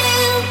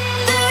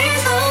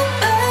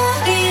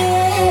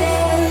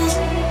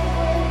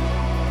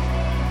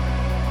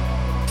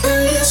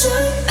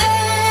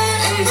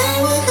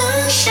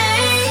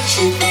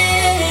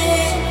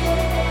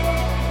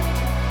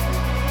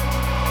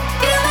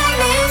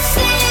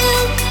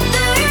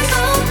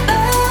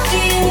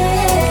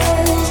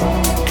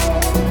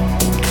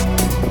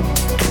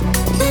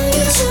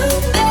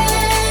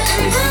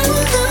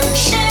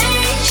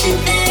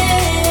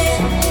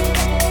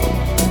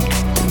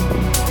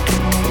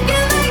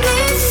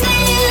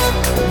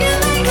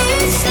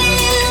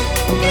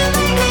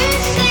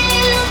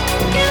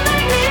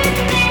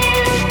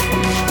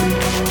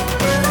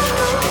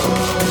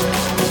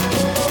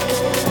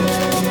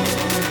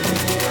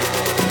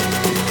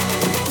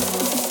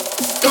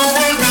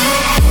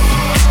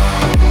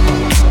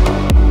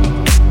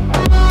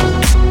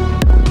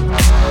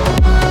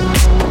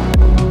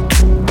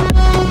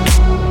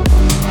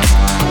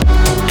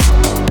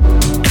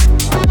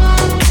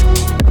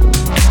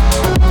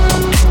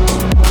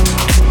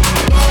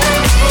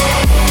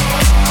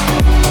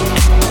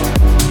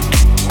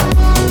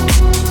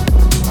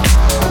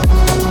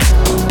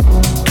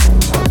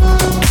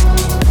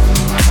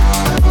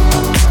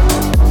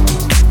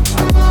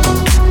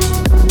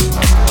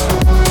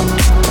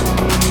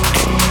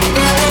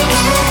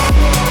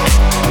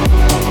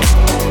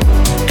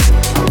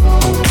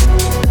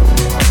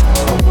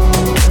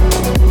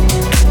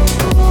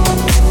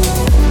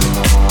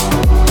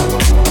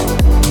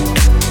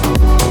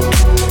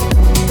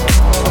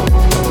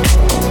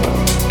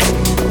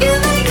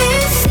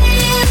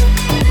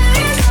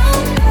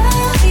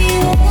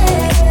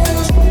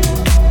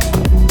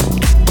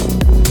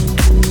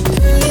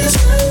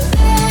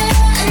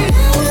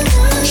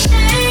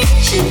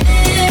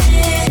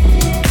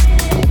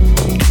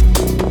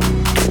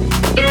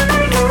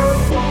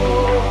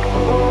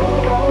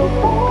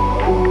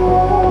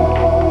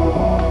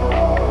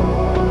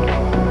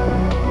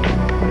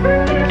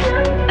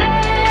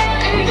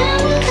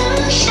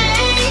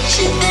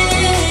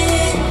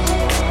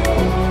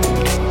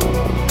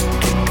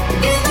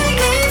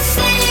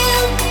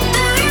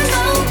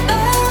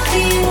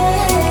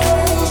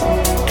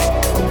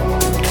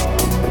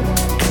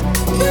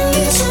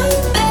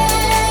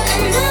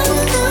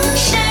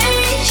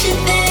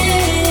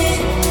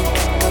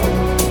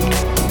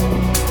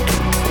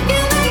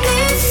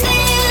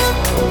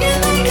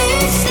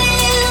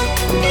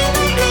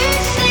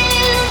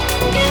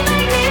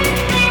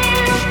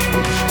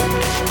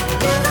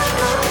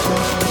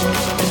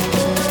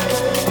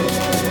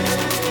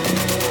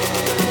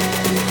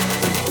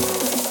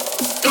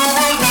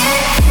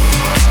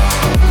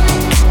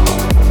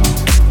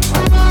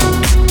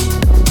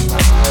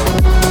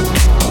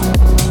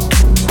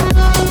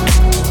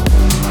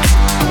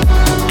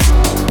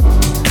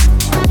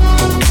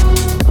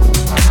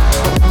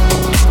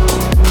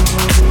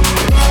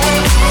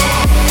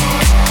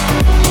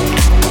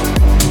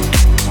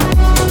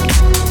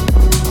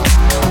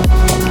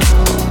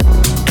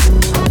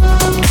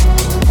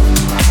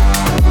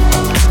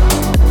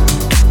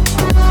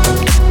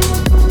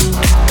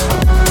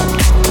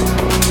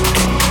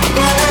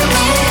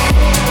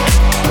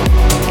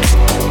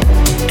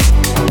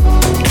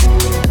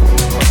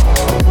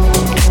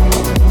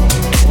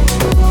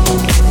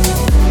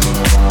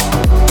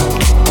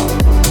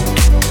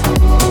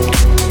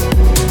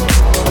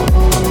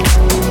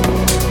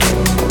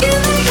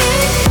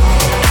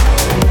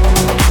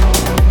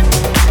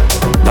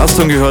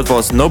song you heard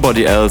was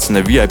Nobody Else in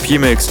a VIP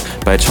mix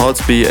by Charles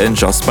B and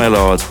Just My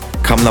Lord.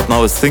 Coming up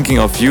now is Thinking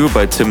of You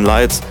by Tim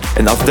Lights,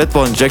 and after that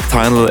one Jack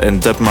Tynell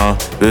and Debma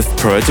with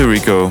Puerto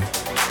Rico.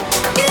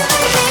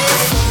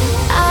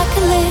 I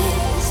could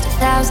list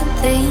 1,000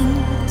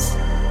 things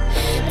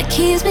that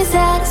keeps me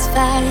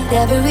satisfied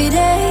every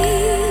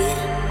day.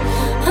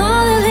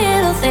 All the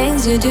little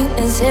things you do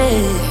and say.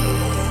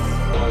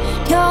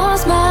 Your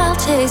smile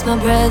takes my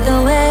breath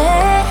away.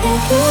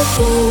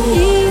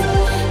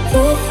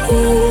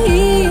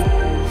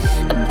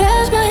 I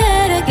bash my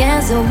head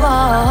against the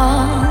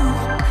wall.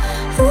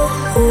 Oh,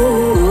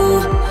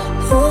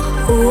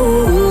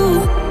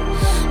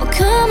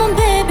 come on,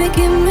 baby,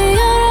 give me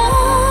your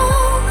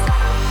all.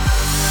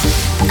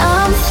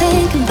 I'm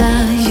thinking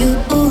about you.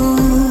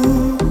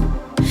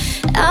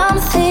 I'm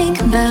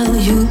thinking about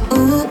you.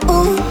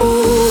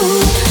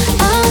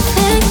 I'm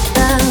thinking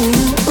about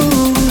you.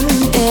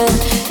 Yeah,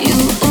 you.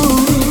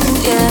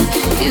 Yeah,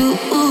 you.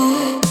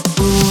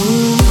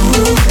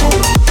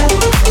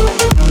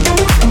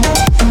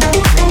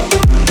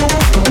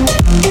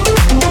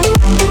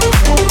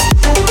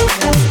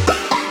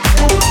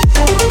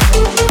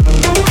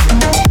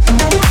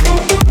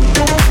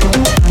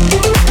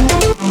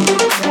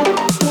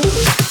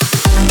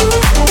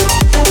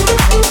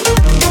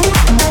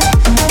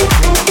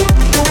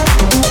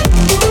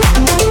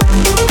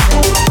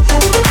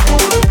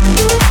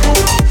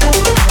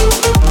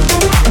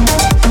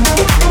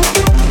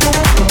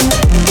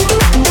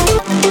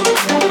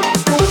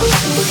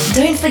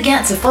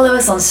 Forget to follow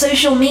us on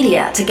social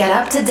media to get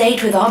up to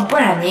date with our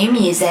brand new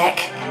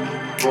music.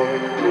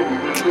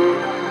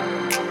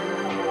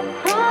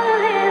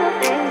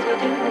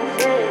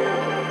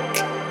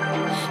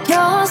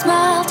 Your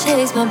smile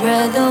takes my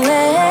breath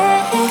away.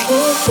 I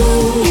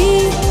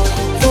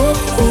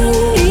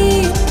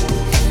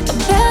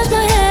bash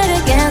my head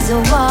against the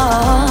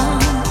wall.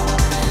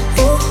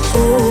 Oh,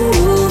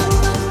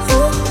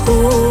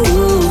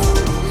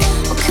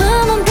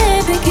 come on,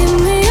 baby, give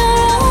me your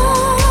all.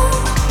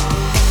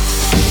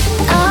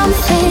 I'm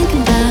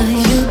thinking about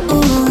you.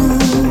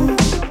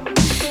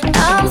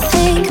 I'm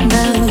thinking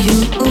about you.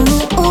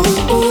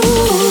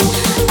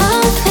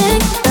 I'm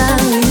thinking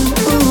about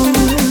you.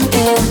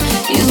 Yeah,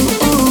 you.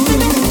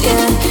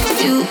 Yeah,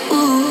 you.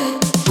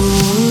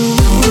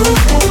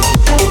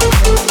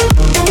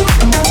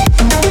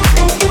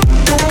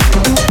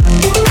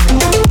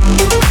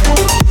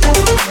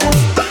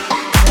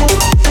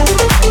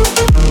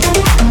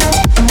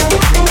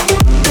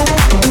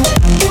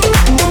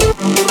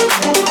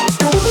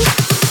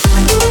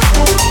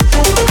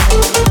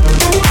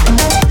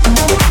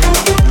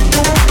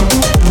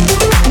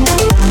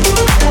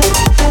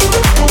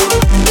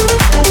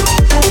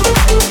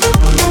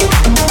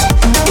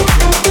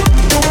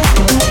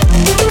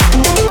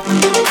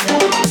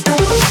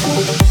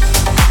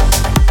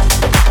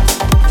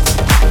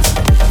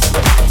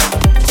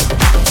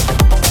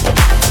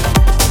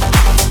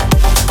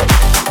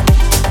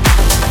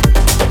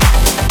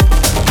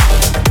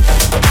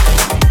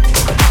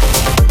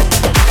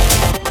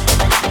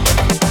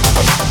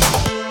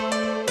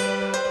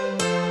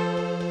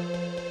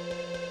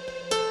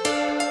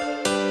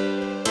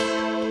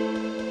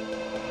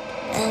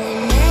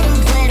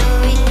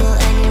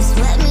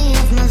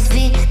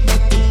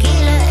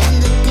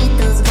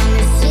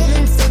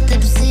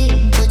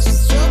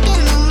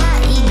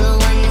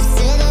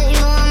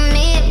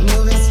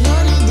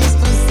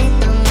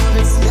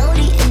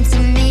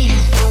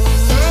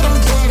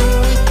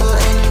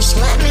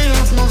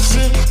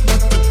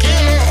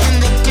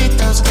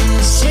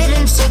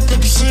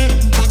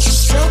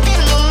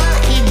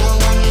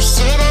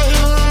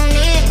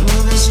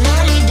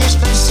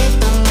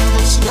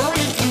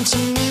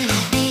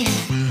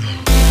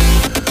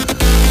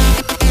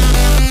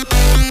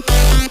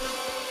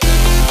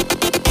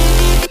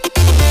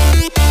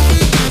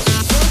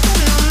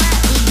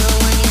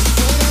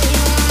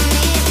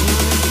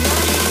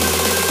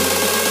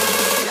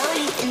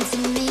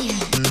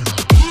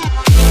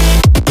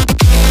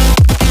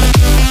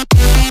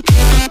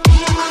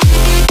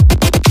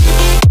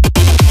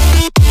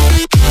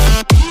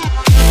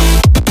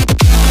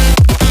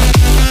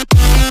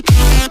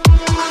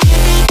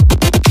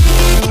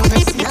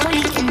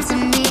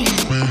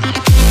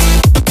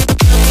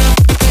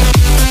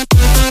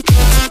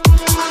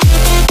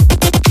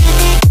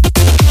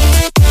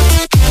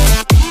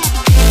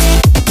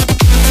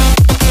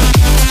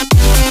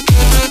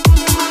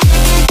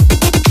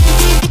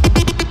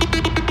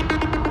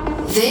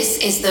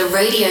 The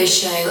radio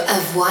show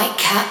of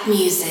Whitecap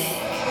Music.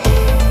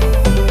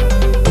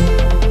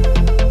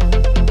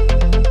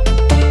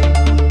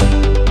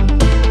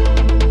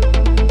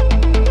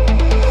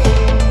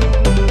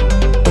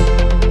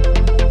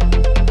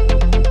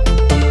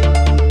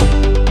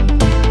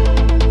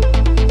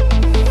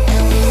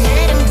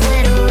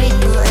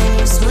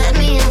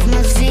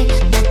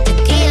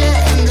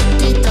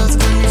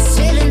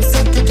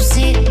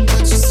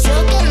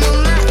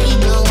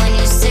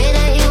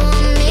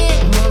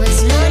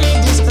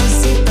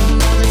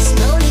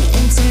 Slowly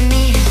into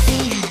me.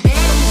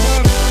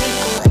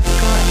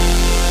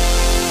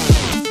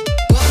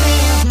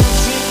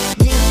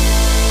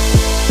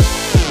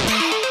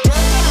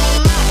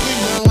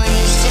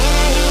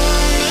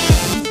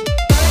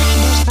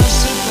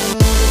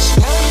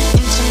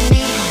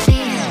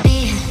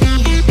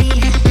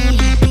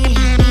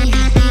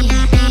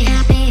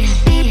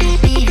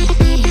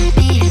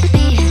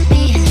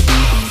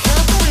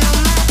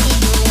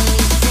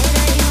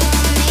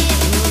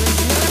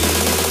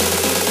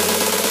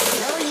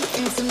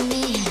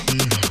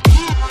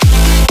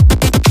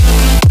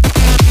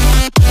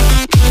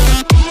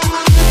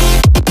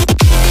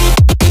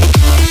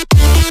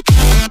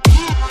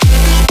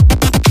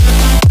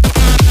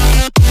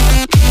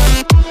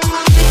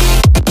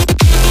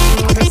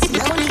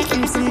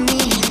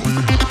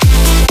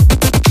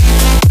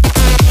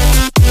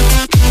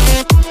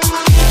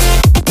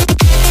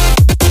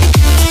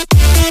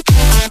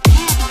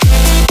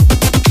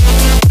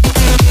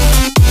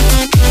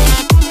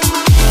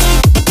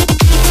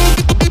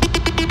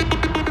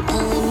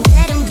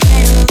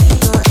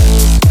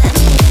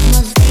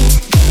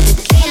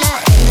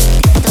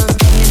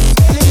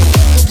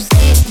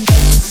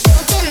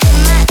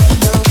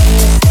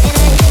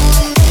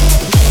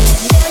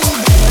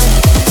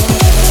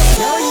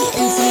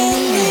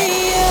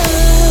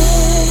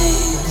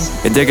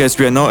 And there guys,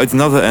 we are now at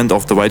another end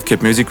of the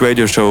Whitecap Music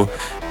Radio Show,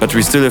 but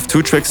we still have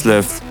 2 tracks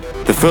left.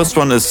 The first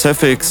one is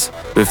Sapphics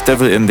with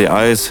Devil in the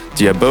Eyes,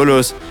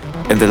 Diabolos,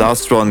 and the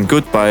last one,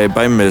 Goodbye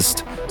by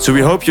Mist. So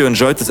we hope you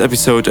enjoyed this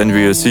episode and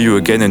we will see you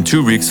again in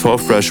 2 weeks for a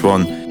fresh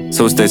one.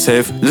 So stay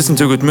safe, listen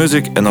to good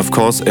music and of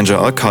course enjoy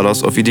all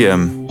colors of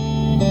EDM.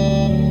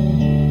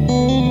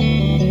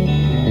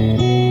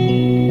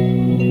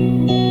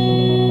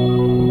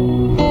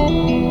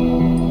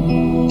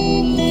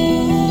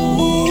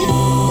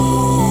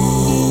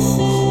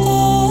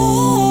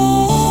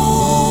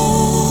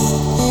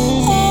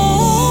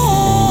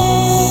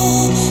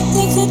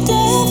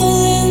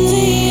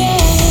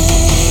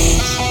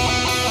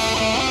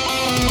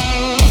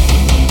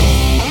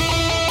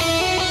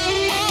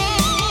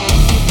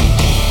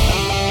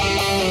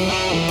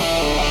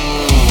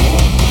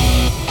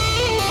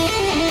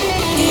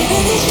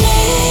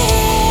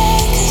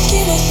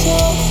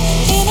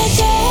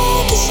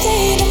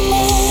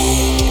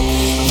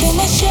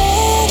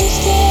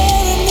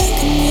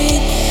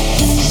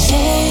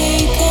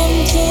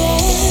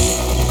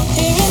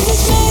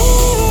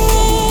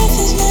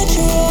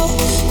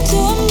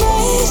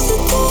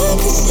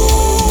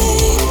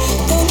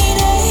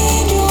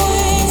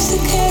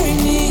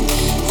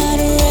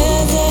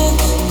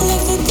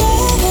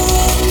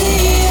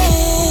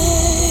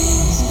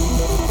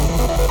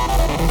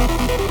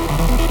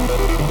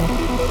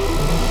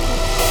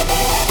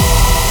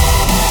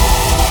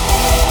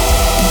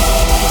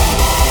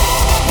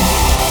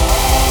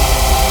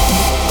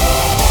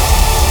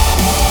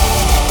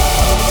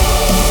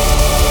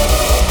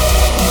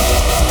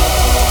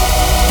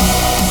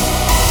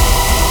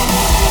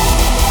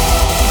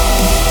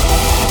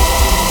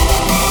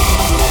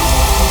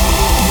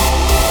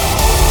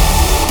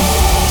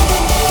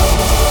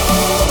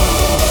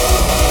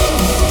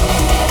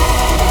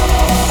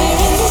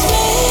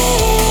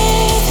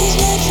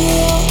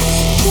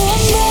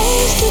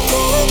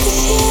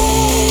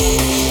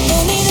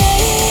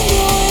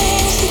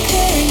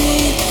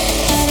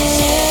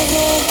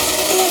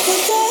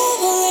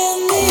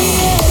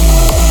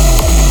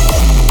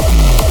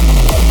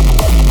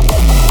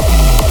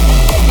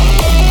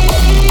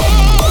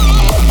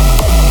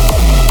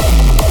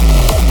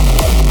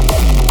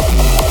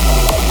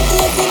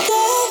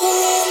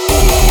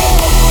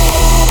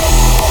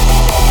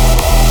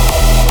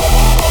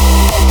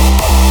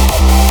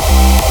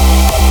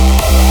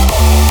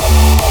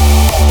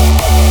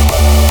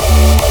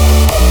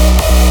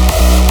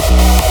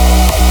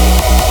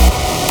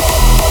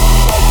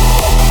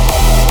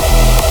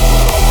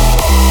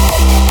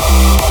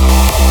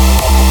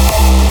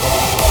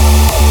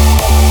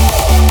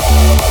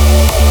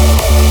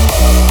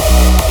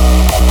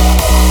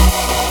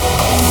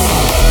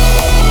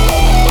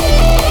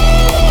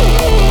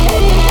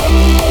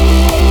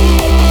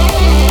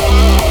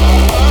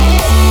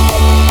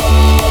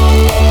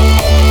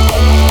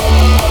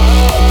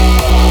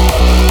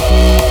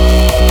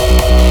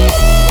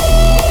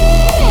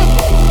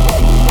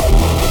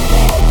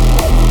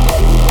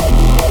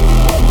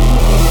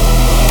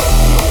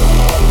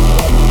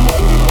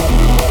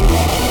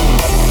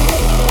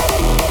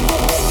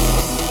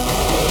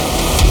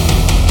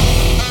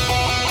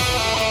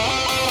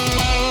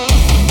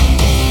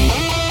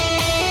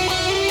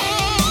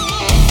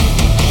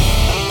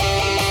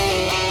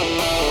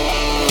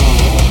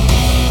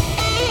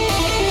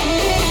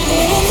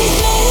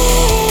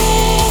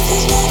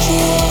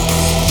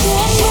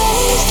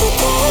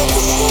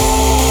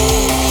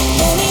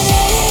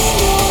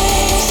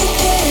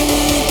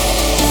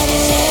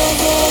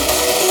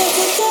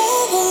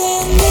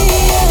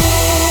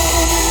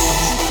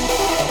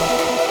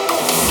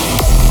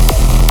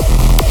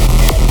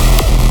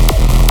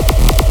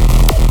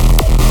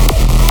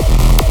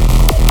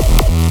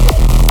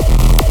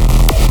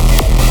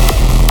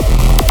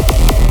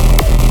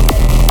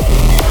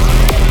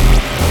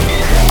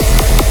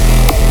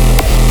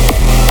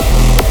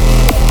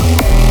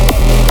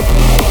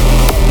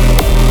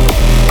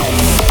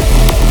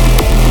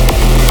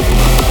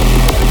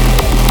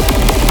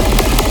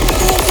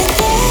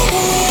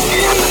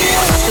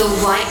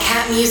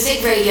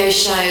 Music Radio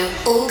Show,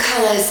 all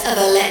colours of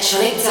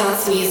electronic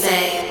dance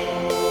music.